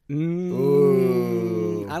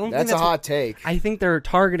 Ooh, I don't think that's a hot take. I think they're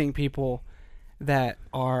targeting people that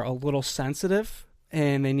are a little sensitive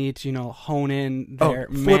and they need to, hone in their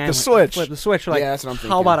flip the switch. Flip the switch. Like, Yeah, that's what I'm how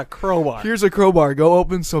thinking. about a crowbar? Here's a crowbar. Go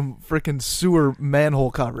open some freaking sewer manhole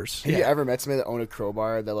covers. Have you ever met somebody that owned a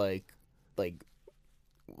crowbar that like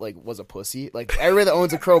was a pussy? Like everybody that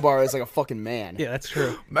owns a crowbar is like a fucking man. Yeah, that's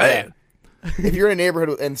true. Man. If you're in a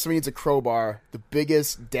neighborhood and somebody needs a crowbar, the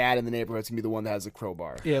biggest dad in the neighborhood is gonna be the one that has a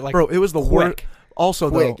crowbar. Yeah, like Bro, it was the worst. quick. Also,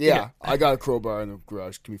 Quick, though, yeah. I got a crowbar in the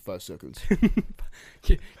garage. Give me 5 seconds.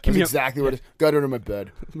 Give That's me exactly what it is. Got it under my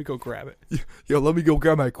bed. Let me go grab it. yo, let me go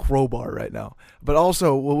grab my crowbar right now. But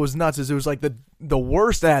also, what was nuts is it was like the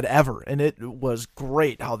worst ad ever, and it was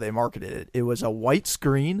great how they marketed it. It was a white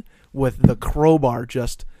screen with the crowbar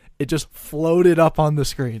it just floated up on the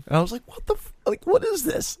screen, and I was like, what is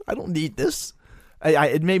this? I don't need this.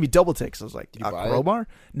 It made me double take. So I was like, Did you a buy it? crowbar?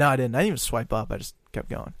 No, I didn't. I didn't even swipe up. I just kept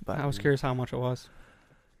going. But I was curious how much it was.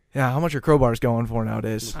 yeah, how much are crowbars going for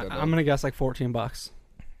nowadays? Good I'm gonna guess like $14,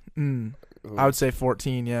 I would say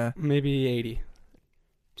 14. Yeah. maybe 80.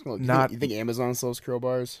 Not- You think Amazon sells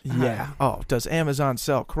crowbars? Yeah. Oh, does Amazon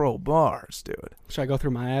sell crowbars, dude? Should I go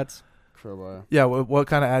through my ads? Crowbar. Yeah. What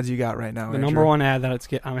kind of ads you got right now? The Andrew? number one ad that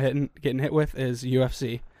I'm getting hit with is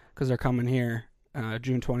UFC because they're coming here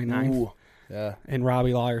June 29th. Ooh, yeah. And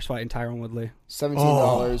Robbie Lawyer's fighting Tyron Woodley.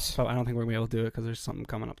 $17. So I don't think we're going to be able to do it because there's something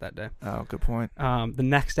coming up that day. Oh, good point. The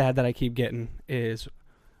next ad that I keep getting is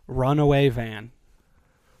Runaway Van.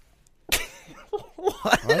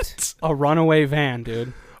 What? A runaway van,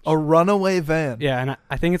 dude. A runaway van. Yeah, and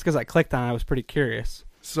I think it's because I clicked on it. I was pretty curious.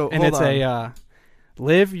 So And hold it's on.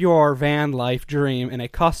 live your van life dream in a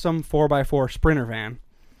custom 4x4 Sprinter van.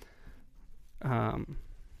 Wait,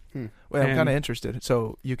 I'm and- kind of interested.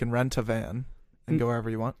 So you can rent a van and go wherever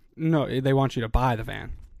you want. No, they want you to buy the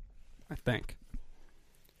van. I think.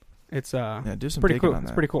 It's Yeah, do some pretty digging cool. on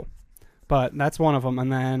It's that. pretty cool. But that's one of them.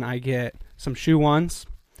 And then I get some shoe ones.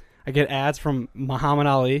 I get ads from Muhammad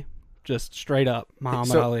Ali, just straight up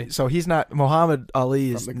Muhammad Ali. So he's not Muhammad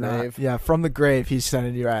Ali is From the not. grave. Yeah, from the grave. He's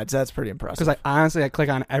sending you ads. That's pretty impressive. Because I click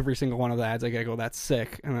on every single one of the ads. I go, that's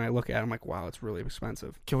sick. And then I look at it. I'm like, wow, it's really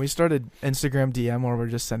expensive. Can we start an Instagram DM where we're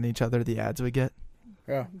just sending each other the ads we get?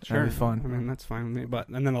 Yeah. Sure. be fun. I mean, that's fine with me. But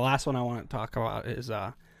and then the last one I want to talk about is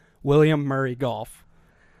William Murray Golf.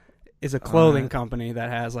 Is a clothing company that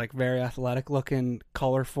has like very athletic looking,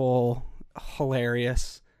 colorful,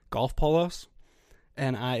 hilarious golf polos.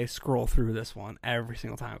 And I scroll through this one every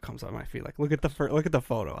single time it comes on my feed. Like, look at the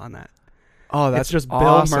photo on that. Oh, that's It's just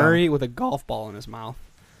awesome. Bill Murray with a golf ball in his mouth.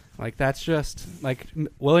 Like, that's just like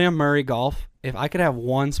William Murray Golf. If I could have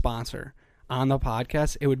one sponsor on the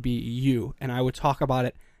podcast, it would be you, and I would talk about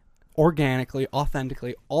it organically,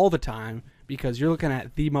 authentically, all the time because you're looking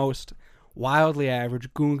at the most wildly average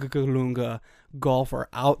goonga galunga golfer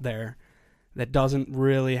out there that doesn't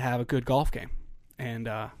really have a good golf game, and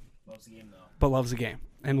Loves the game though. but loves the game.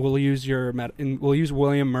 And we'll use we'll use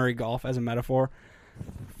William Murray Golf as a metaphor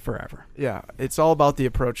forever. Yeah, it's all about the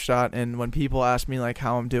approach shot. And when people ask me like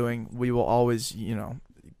how I'm doing, we will always,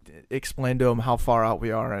 explain to them how far out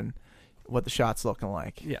we are and what the shot's looking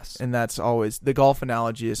like. Yes. And that's always the golf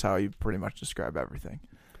analogy is how you pretty much describe everything.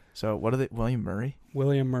 So what are they? William Murray?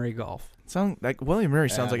 William Murray Golf. Sound like William Murray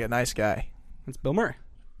sounds Yeah. like a nice guy. It's Bill Murray.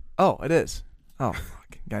 Oh, it is. Oh, fuck.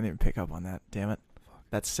 I didn't even pick up on that. Damn it.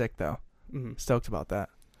 That's sick though. Mhm. Stoked about that.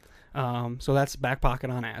 So that's back pocket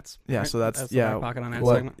on ads. Yeah. right? So that's the yeah. back pocket on ads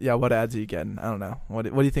What, segment. yeah. What ads are you getting? I don't know. What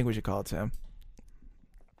do you think we should call it, Sam?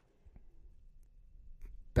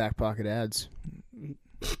 Back pocket ads.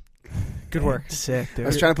 Good work. Sick, I dude.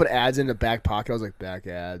 was trying to put ads into back pocket. I was like, back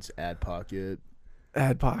ads, ad pocket,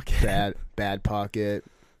 Ad pocket. bad pocket.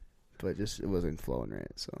 But just it wasn't flowing right.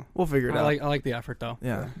 So We'll figure it out. I like the effort though.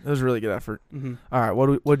 Yeah, it was a really good effort. Mm-hmm. All right,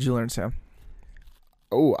 what did you learn, Sam?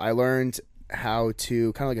 I learned how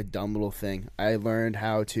to kind of like a dumb little thing. I learned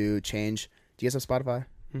how to change. Do you guys have Spotify?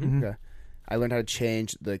 Mm-hmm. Okay. I learned how to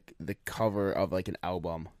change the cover of like an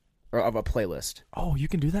album or of a playlist. Oh, you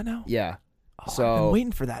can do that now? Yeah. Oh, So- I've been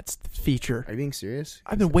waiting for that feature. Are you being serious?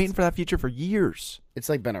 I've been waiting for that feature for years. It's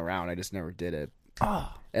like been around. I just never did it.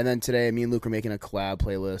 Oh. And then today, me and Luke were making a collab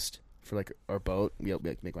playlist for like our boat. We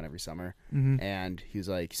make one every summer. Mm-hmm. And he was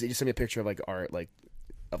like, he just sent me a picture of like art, like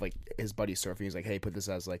of like his buddy surfing. He's like, hey, put this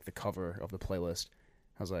as like the cover of the playlist.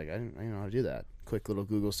 I was like, I didn't know how to do that. Quick little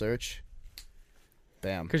Google search.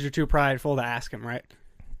 Bam. Because you're too prideful to ask him, right?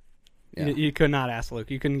 Yeah. You could not ask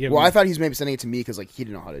Luke. You couldn't give Well, him... I thought he was maybe sending it to me because like he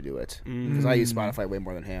didn't know how to do it. Because I use Mm. Spotify way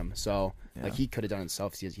more than him. So Yeah. like he could have done it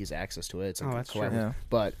himself. He has access to it. It's like Oh, a that's collab. true. Yeah.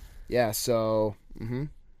 But yeah, so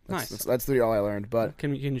Nice. That's literally all I learned. But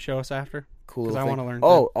Can you show us after? cool. Because little I thing. want to learn.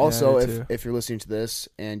 Oh, too. also, Yeah, I do too. if you're listening to this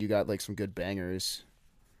and you got like some good bangers,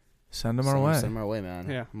 Send them our way. Send them our way, man.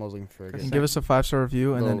 Yeah. I'm always looking for a Good And good. give us a 5-star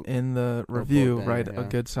review, and then Little- in the little review, boat write banger, a yeah.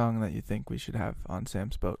 good song that you think we should have on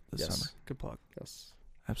Sam's boat this Yes. summer. Good plug. Yes.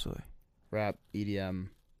 Absolutely. Rap, EDM,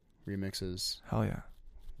 remixes, Hell yeah.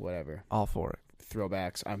 whatever. All for it.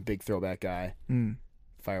 Throwbacks. I'm a big throwback guy.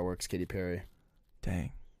 Fireworks, Katy Perry.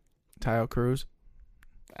 Dang. Tayo Cruz.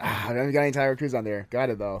 I haven't got any Tyler Cruz on there. Got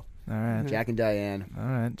it though. All right. Jack and Diane. All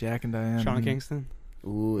right. Jack and Diane. Sean Kingston.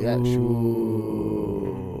 Ooh, yeah. Ooh.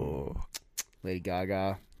 Lady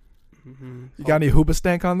Gaga. Mm-hmm. You got any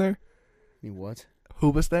Hoobastank on there? I mean, what?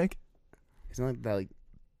 Hoobastank? Isn't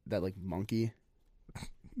that like monkey?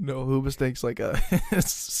 No, Hoobastank's like a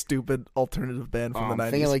stupid alternative band from the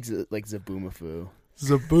I'm 90s. thinking like Zaboomafu.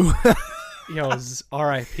 Zaboo. Yo,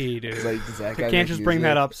 R.I.P. dude. It's like, does that You guy can't make just bring music?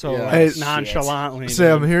 that up so Yeah. Hey, nonchalantly.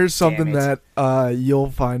 Sam, dude. here's something Damn that you'll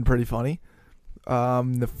find pretty funny.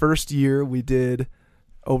 The first year we did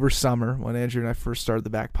over summer, when Andrew and I first started the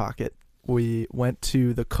Back Pocket, we went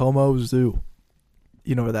to the Como Zoo.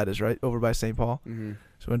 You know where that is, right? Over by St. Paul. Mm-hmm.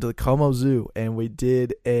 So we went to the Como Zoo, and we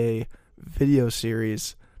did a video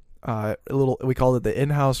series. We called it the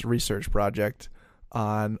in-house research project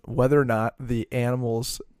on whether or not the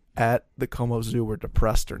animals at the Como Zoo were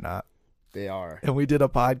depressed or not. They are. And we did a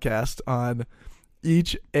podcast on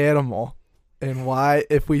each animal and why,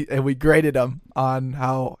 and we graded them on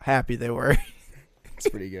how happy they were. It's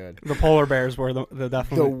pretty good. The polar bears were the The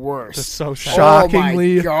definitely worst. just so sad.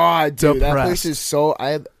 Shockingly oh my god, dude, that place depressed. is so.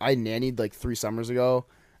 I nannied like 3 summers ago,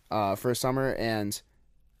 for a summer, and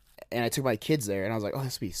I took my kids there, and I was like, oh,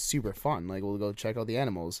 this would be super fun. Like, we'll go check out the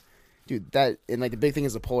animals, dude. That and like the big thing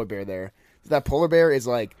is the polar bear there. That polar bear is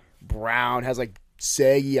like brown, has like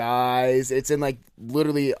saggy eyes. It's in like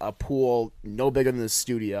literally a pool no bigger than the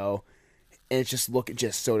studio, and it's just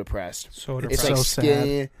so depressed. So It's depressed. like so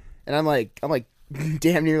skinny, and I'm like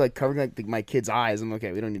damn near like covering like my kids' eyes. I'm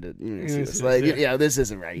okay. We don't need to see this. Like, yeah, this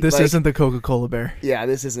isn't right. This Like, isn't the Coca-Cola bear. Yeah,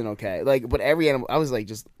 this isn't okay. Like, but every animal, I was like,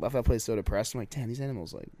 just left that place so depressed. I'm like, damn, these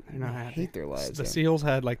animals like They're not I happy. hate their lives. The yeah. seals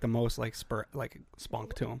had like the most like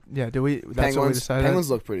spunk to them. Yeah, do we? That's what we decided. Penguins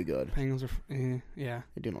look pretty good. Penguins are yeah,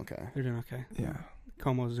 They're doing okay. they're doing okay. Yeah.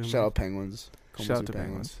 Como Zoom. Shout out penguins. Shout out to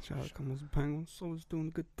penguins. Shout out Como Zoom Penguins. Always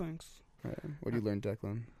doing good things. Right. What do you learn,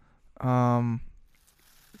 Declan?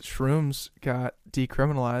 Shrooms got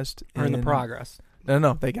decriminalized. Or in the progress.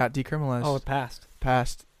 No, they got decriminalized. Oh, it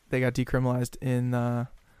passed. They got decriminalized in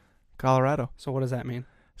Colorado. So what does that mean?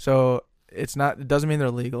 So it doesn't mean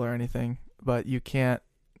they're legal or anything, but you can't.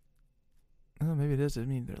 Oh, maybe it is.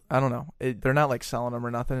 I don't know. They're not like selling them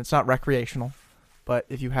or nothing. It's not recreational, but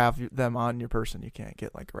if you have them on your person, you can't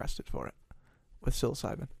get like arrested for it with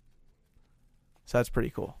psilocybin. So that's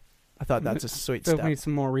pretty cool. I thought that's a sweet They'll step. need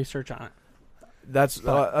some more research on it. That's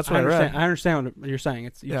what I understand. read. I understand what you're saying.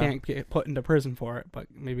 You Yeah. can't get put into prison for it, but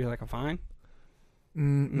maybe like a fine.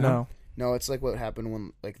 No. No, it's like what happened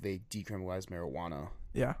when like they decriminalized marijuana.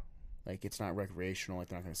 Yeah. Like it's not recreational. Like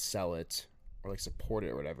they're not going to sell it or like support it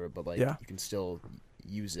or whatever. But like Yeah. you can still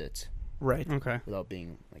use it Right. Okay, without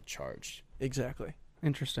being like charged. Exactly.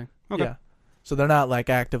 interesting. Okay, Yeah. So they're not like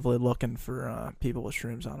actively looking for people with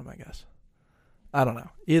shrooms on them, I guess. I don't know.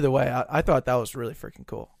 Either way, I thought that was really freaking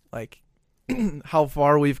cool. Like how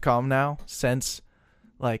far we've come now since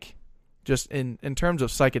like just in terms of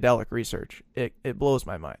psychedelic research, it blows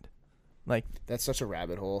my mind. Like That's such a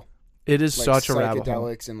rabbit hole. it is Like such a rabbit hole.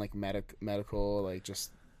 psychedelics and like medical, like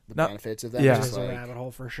just the No, benefits of them. yeah. This Just, is a like, rabbit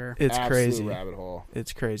hole for sure. It's absolute crazy. rabbit hole.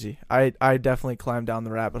 It's crazy. I definitely climbed down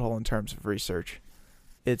the rabbit hole in terms of research.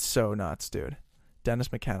 It's so nuts, dude.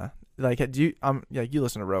 Dennis McKenna. Like you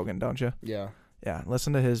listen to Rogan, don't you? Yeah. Yeah,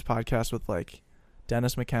 listen to his podcast with like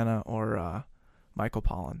Dennis McKenna or Michael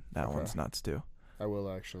Pollan. That Okay. one's nuts too. I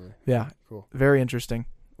will actually. Yeah, Cool. very interesting.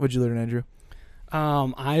 What'd you learn, Andrew?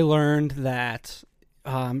 I learned that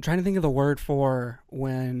I'm trying to think of the word for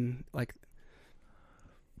when like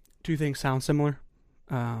two things sound similar,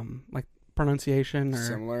 like pronunciation or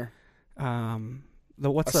Similar.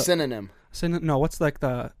 What's A the synonym. no? What's like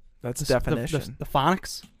That's the definition. the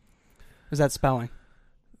phonics? Is that spelling?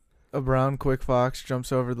 A brown quick fox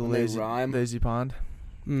jumps over the When they lazy rhyme. pond.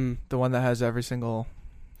 Mm, The one that has every single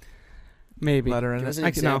maybe. letter in Give us it. an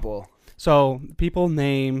example. So people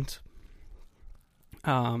named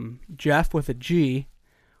Jeff with a G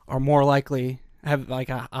are more likely have like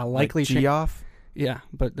a likely Like G off. yeah,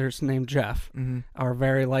 but there's named Jeff Mm-hmm. are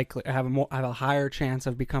very likely have a higher chance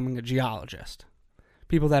of becoming a geologist.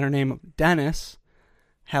 People that are named Dennis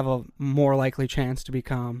have a more likely chance to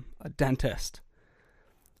become a dentist.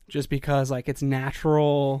 Just because like it's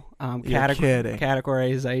natural You're kidding.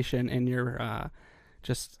 categorization in your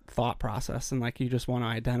just thought process, and like you just want to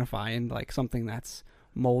identify in like something that's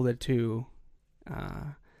molded to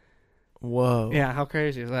Whoa. yeah, how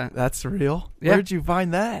crazy is that? That's real? Yeah. Where'd you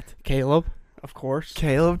find that? Caleb, of course.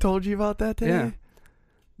 Caleb told you about that today? Yeah.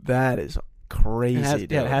 That is crazy,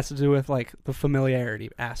 dude. it has to do with like the familiarity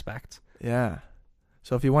aspect. Yeah.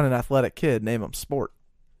 So if you want an athletic kid, name him Sport.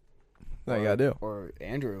 That's what you gotta do. Or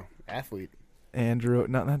Andrew, athlete. Andrew.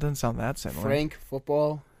 No, that doesn't sound that similar. Frank,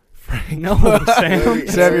 football. Frank. No, Sam.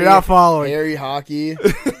 Sam, you're not following. Harry, hockey.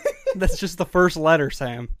 That's just the first letter,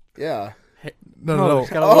 Sam. Yeah. No. It's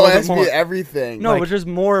got a Oh, little it bit has to more. be everything. No, like- but just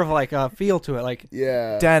more of like a feel to it, like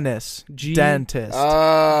Yeah. Dennis. G- Dentist.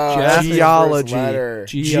 That's the Geology. first letter.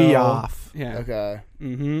 G off. Yeah. Okay.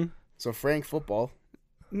 Mm-hmm. So Frank, football.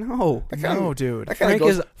 No. That kinda- No, dude. That kind of Frank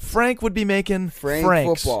goes is Frank would be making Frank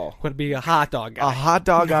Franks. football. would be a hot dog guy. A hot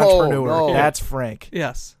dog No, entrepreneur. no. That's Frank.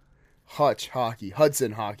 Yes. Hutch, hockey.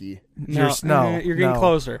 Hudson, hockey. You're you're getting no.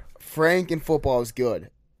 closer. Frank in football is good.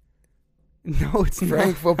 No, it's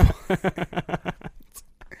Frank football.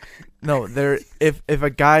 No, there. If a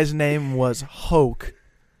guy's name was Hoke,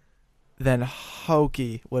 then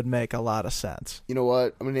Hokey would make a lot of sense. You know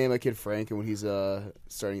what? I'm gonna name my kid Frank, and when he's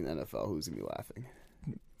starting the NFL, who's gonna be laughing?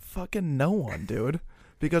 Fucking no one, dude.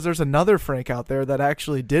 Because there's another Frank out there that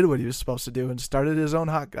actually did what he was supposed to do and started his own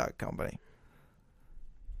hot dog company.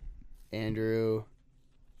 Andrew.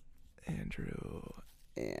 And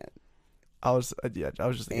I was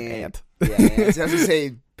just thinking Ant. Yeah, I was gonna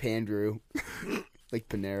say Pandrew, like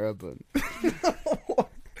Panera, but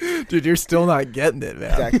Dude, you're still not getting it,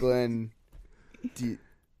 man. Declan,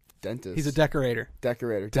 dentist. He's a decorator.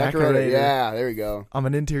 decorator. Decorator. Yeah, there we go. I'm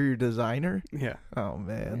an interior designer. Yeah. Oh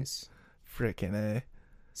man, Nice. frickin' A.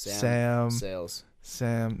 Sam. Sam. Sales.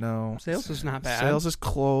 Sam, no. Sales is not bad. Sales is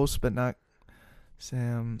close, but not.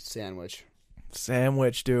 Sam. Sandwich.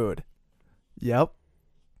 Sandwich, dude. Yep.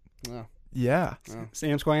 Oh, Yeah. oh.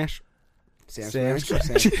 Sam Squash. Sam Sam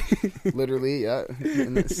Sam. Literally, yeah.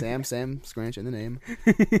 Sam Scranch in the name.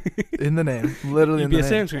 In the name. Literally You'd in be the a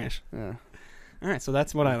name. Sam Squash. Yeah. All right, so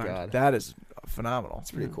that's what I learned. God. That is phenomenal.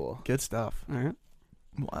 That's pretty Yeah. cool. Good stuff. All right.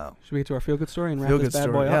 Wow. Should we get to our feel good story and wrap Feel this good bad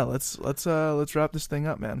story. boy Yeah, up? let's wrap this thing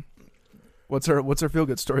up, man. What's our feel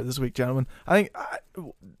good story this week, gentlemen? I think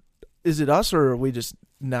is it us or are we just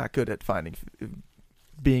not good at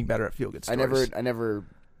being better at feel good stories? I never.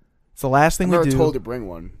 It's the last thing I'm we never do. told to bring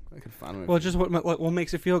one. I could find one. Well, just what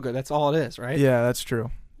makes it feel good. That's all it is, right? Yeah, that's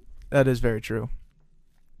true. That is very true.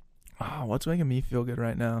 Oh, what's making me feel good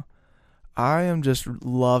right now? I am just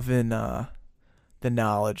loving the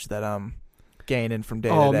knowledge that I'm gaining from day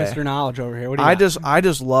to Oh, day. Mr. Knowledge over here. What do you got? I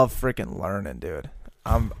just love freaking learning, dude.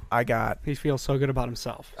 He feels so good about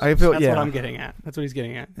himself. I feel That's yeah. what I'm getting at. That's what he's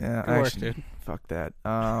getting at. Yeah, Good work, actually, dude. fuck that.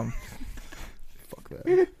 Fuck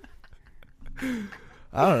that.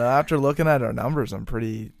 I don't know. After looking at our numbers, I'm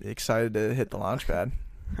pretty excited to hit the launch pad.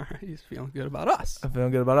 All right, he's feeling good about us. I'm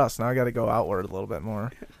feeling good about us. Now I got to go outward a little bit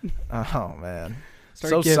more. Oh man, Start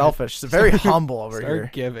so giving. selfish. Very humble over Start here.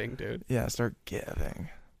 giving, dude. Yeah, start giving.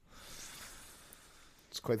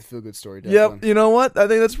 It's quite the feel good story. Yep. Declan. You know what? I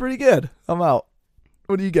think that's pretty good. I'm out.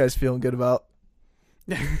 What are you guys feeling good about?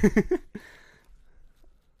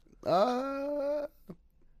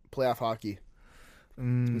 Playoff hockey. It's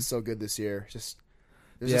been Mm, so good this year. There's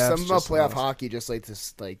Yeah, just something it's about just playoff nice. hockey, just like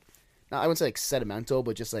this, like, not, I wouldn't say like sentimental,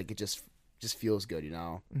 but just like it just feels good, you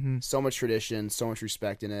know. hmm So much tradition, so much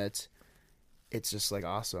respect in it. It's just like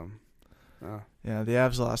awesome. Yeah, the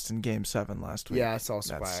Avs lost in Game 7 last week. Yeah, it's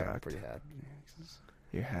also That why I'm sucked. pretty happy.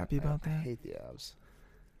 You're happy about I that? hate the Avs.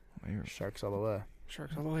 You're- Sharks all the way.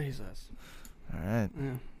 Sharks all the way, he says. All right.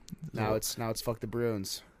 Yeah. Now it's fuck the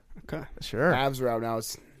Bruins. Okay. Sure. Avs are out now.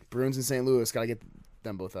 It's Bruins and St. Louis. Gotta get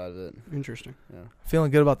them both out of it. Interesting. Yeah. Feeling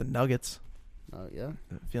good about the Nuggets. Yeah.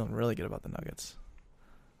 Feeling really good about the Nuggets.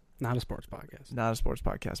 Not a sports podcast. Not a sports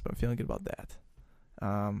podcast, but I'm feeling good about that.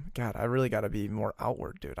 God, I really got to be more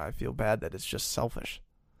outward, dude. I feel bad that it's just selfish.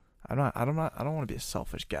 I don't want to be a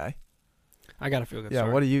selfish guy. I got a feel good Yeah,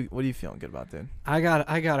 story. what are you feeling good about, dude? I got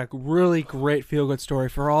a really great feel good story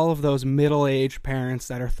for all of those middle-aged parents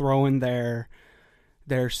that are throwing their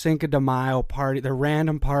Cinco de Mayo party, their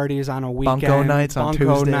random parties on a weekend, Bunko nights on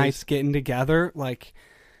Tuesdays. nights getting together. Like,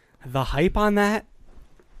 the hype on that,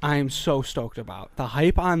 I am so stoked about. The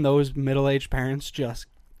hype on those middle-aged parents just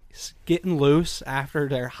getting loose after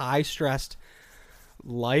their high-stressed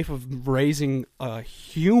life of raising a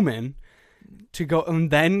human to go and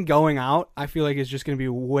then going out, I feel like is just going to be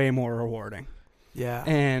way more rewarding. Yeah.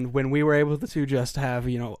 And when we were able to just have,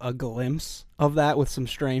 a glimpse of that with some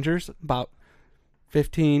strangers, about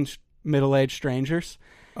 15 middle-aged strangers.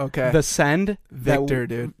 Okay. The send. Victor,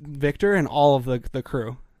 dude. Victor and all of the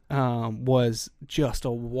crew was just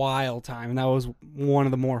a wild time. And that was one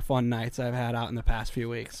of the more fun nights I've had out in the past few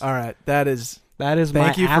weeks. All right. That is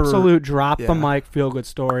my absolute drop-the-mic feel-good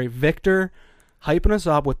story. Victor hyping us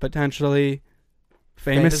up with potentially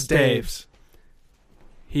Famous Dave's.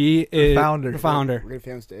 He is founder. the founder. We're getting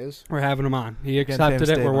Famous Dave's. We're having him on. He Getting accepted Famous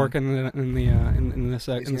it. Dave We're on. working in the He's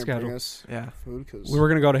gonna schedule. bring us Yeah. food because We were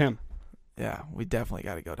gonna go to him. Yeah, we definitely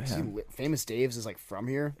got to go to him. Famous Dave's is like from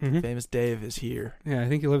here. Mhm. Famous Dave is here. Yeah, I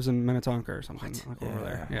think he lives in Minnetonka or something like over Yeah.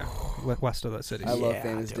 there. Yeah, west of the city. I love Yeah,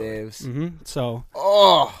 Famous dude. Dave's. So,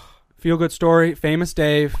 Oh, feel good story, Famous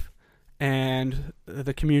Dave, and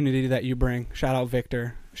the community that you bring. Shout out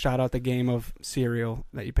Victor. Shout out the game of cereal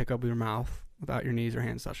that you pick up with your mouth without your knees or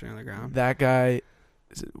hands touching on the ground. That guy,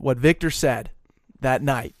 what Victor said that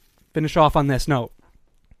night. Finish off on this note.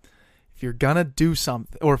 If you're gonna do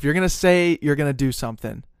something, or if you're gonna say you're gonna do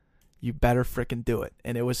something, you better frickin' do it.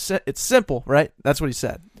 And it's simple, right? That's what he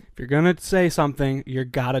said. If you're gonna say something, you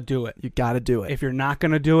gotta do it. You gotta do it. If you're not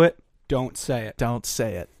gonna do it, don't say it. Don't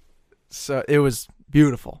say it. So it was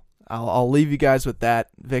beautiful. I'll leave you guys with that.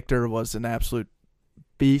 Victor was an absolute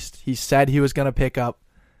beast. He said he was gonna pick up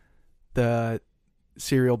the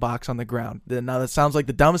cereal box on the ground. Now that sounds like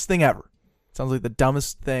the dumbest thing ever. Sounds like the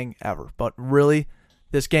dumbest thing ever. But really,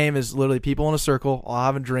 this game is literally people in a circle, all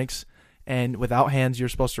having drinks, and without hands, you're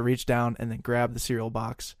supposed to reach down and then grab the cereal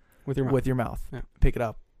box With your mouth. with your mouth. Yeah. Pick it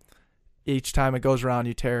up. Each time it goes around,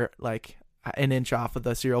 you tear like an inch off of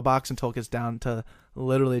the cereal box until it gets down to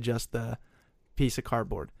literally just the piece of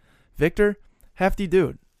cardboard. Victor, hefty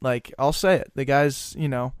dude. Like, I'll say it. The guy's,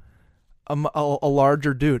 a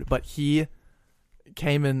larger dude, but he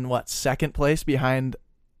came in, second place behind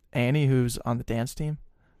Annie, who's on the dance team.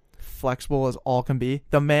 Flexible as all can be.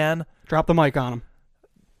 The man, Drop the mic on him.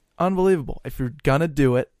 unbelievable. If you're going to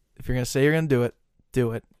do it, if you're going to say you're going to do it,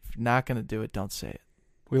 do it. If you're not going to do it, don't say it.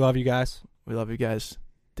 We love you guys. We love you guys.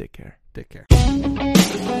 Take care. Take care.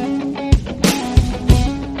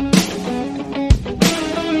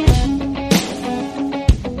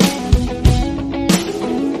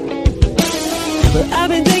 But I've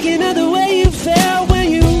been thinking of the way you felt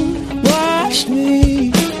when you watched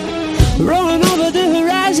me rolling over the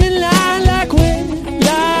horizon line like we're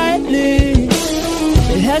lightning.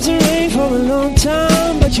 It hasn't rained for a long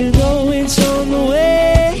time, but you're going so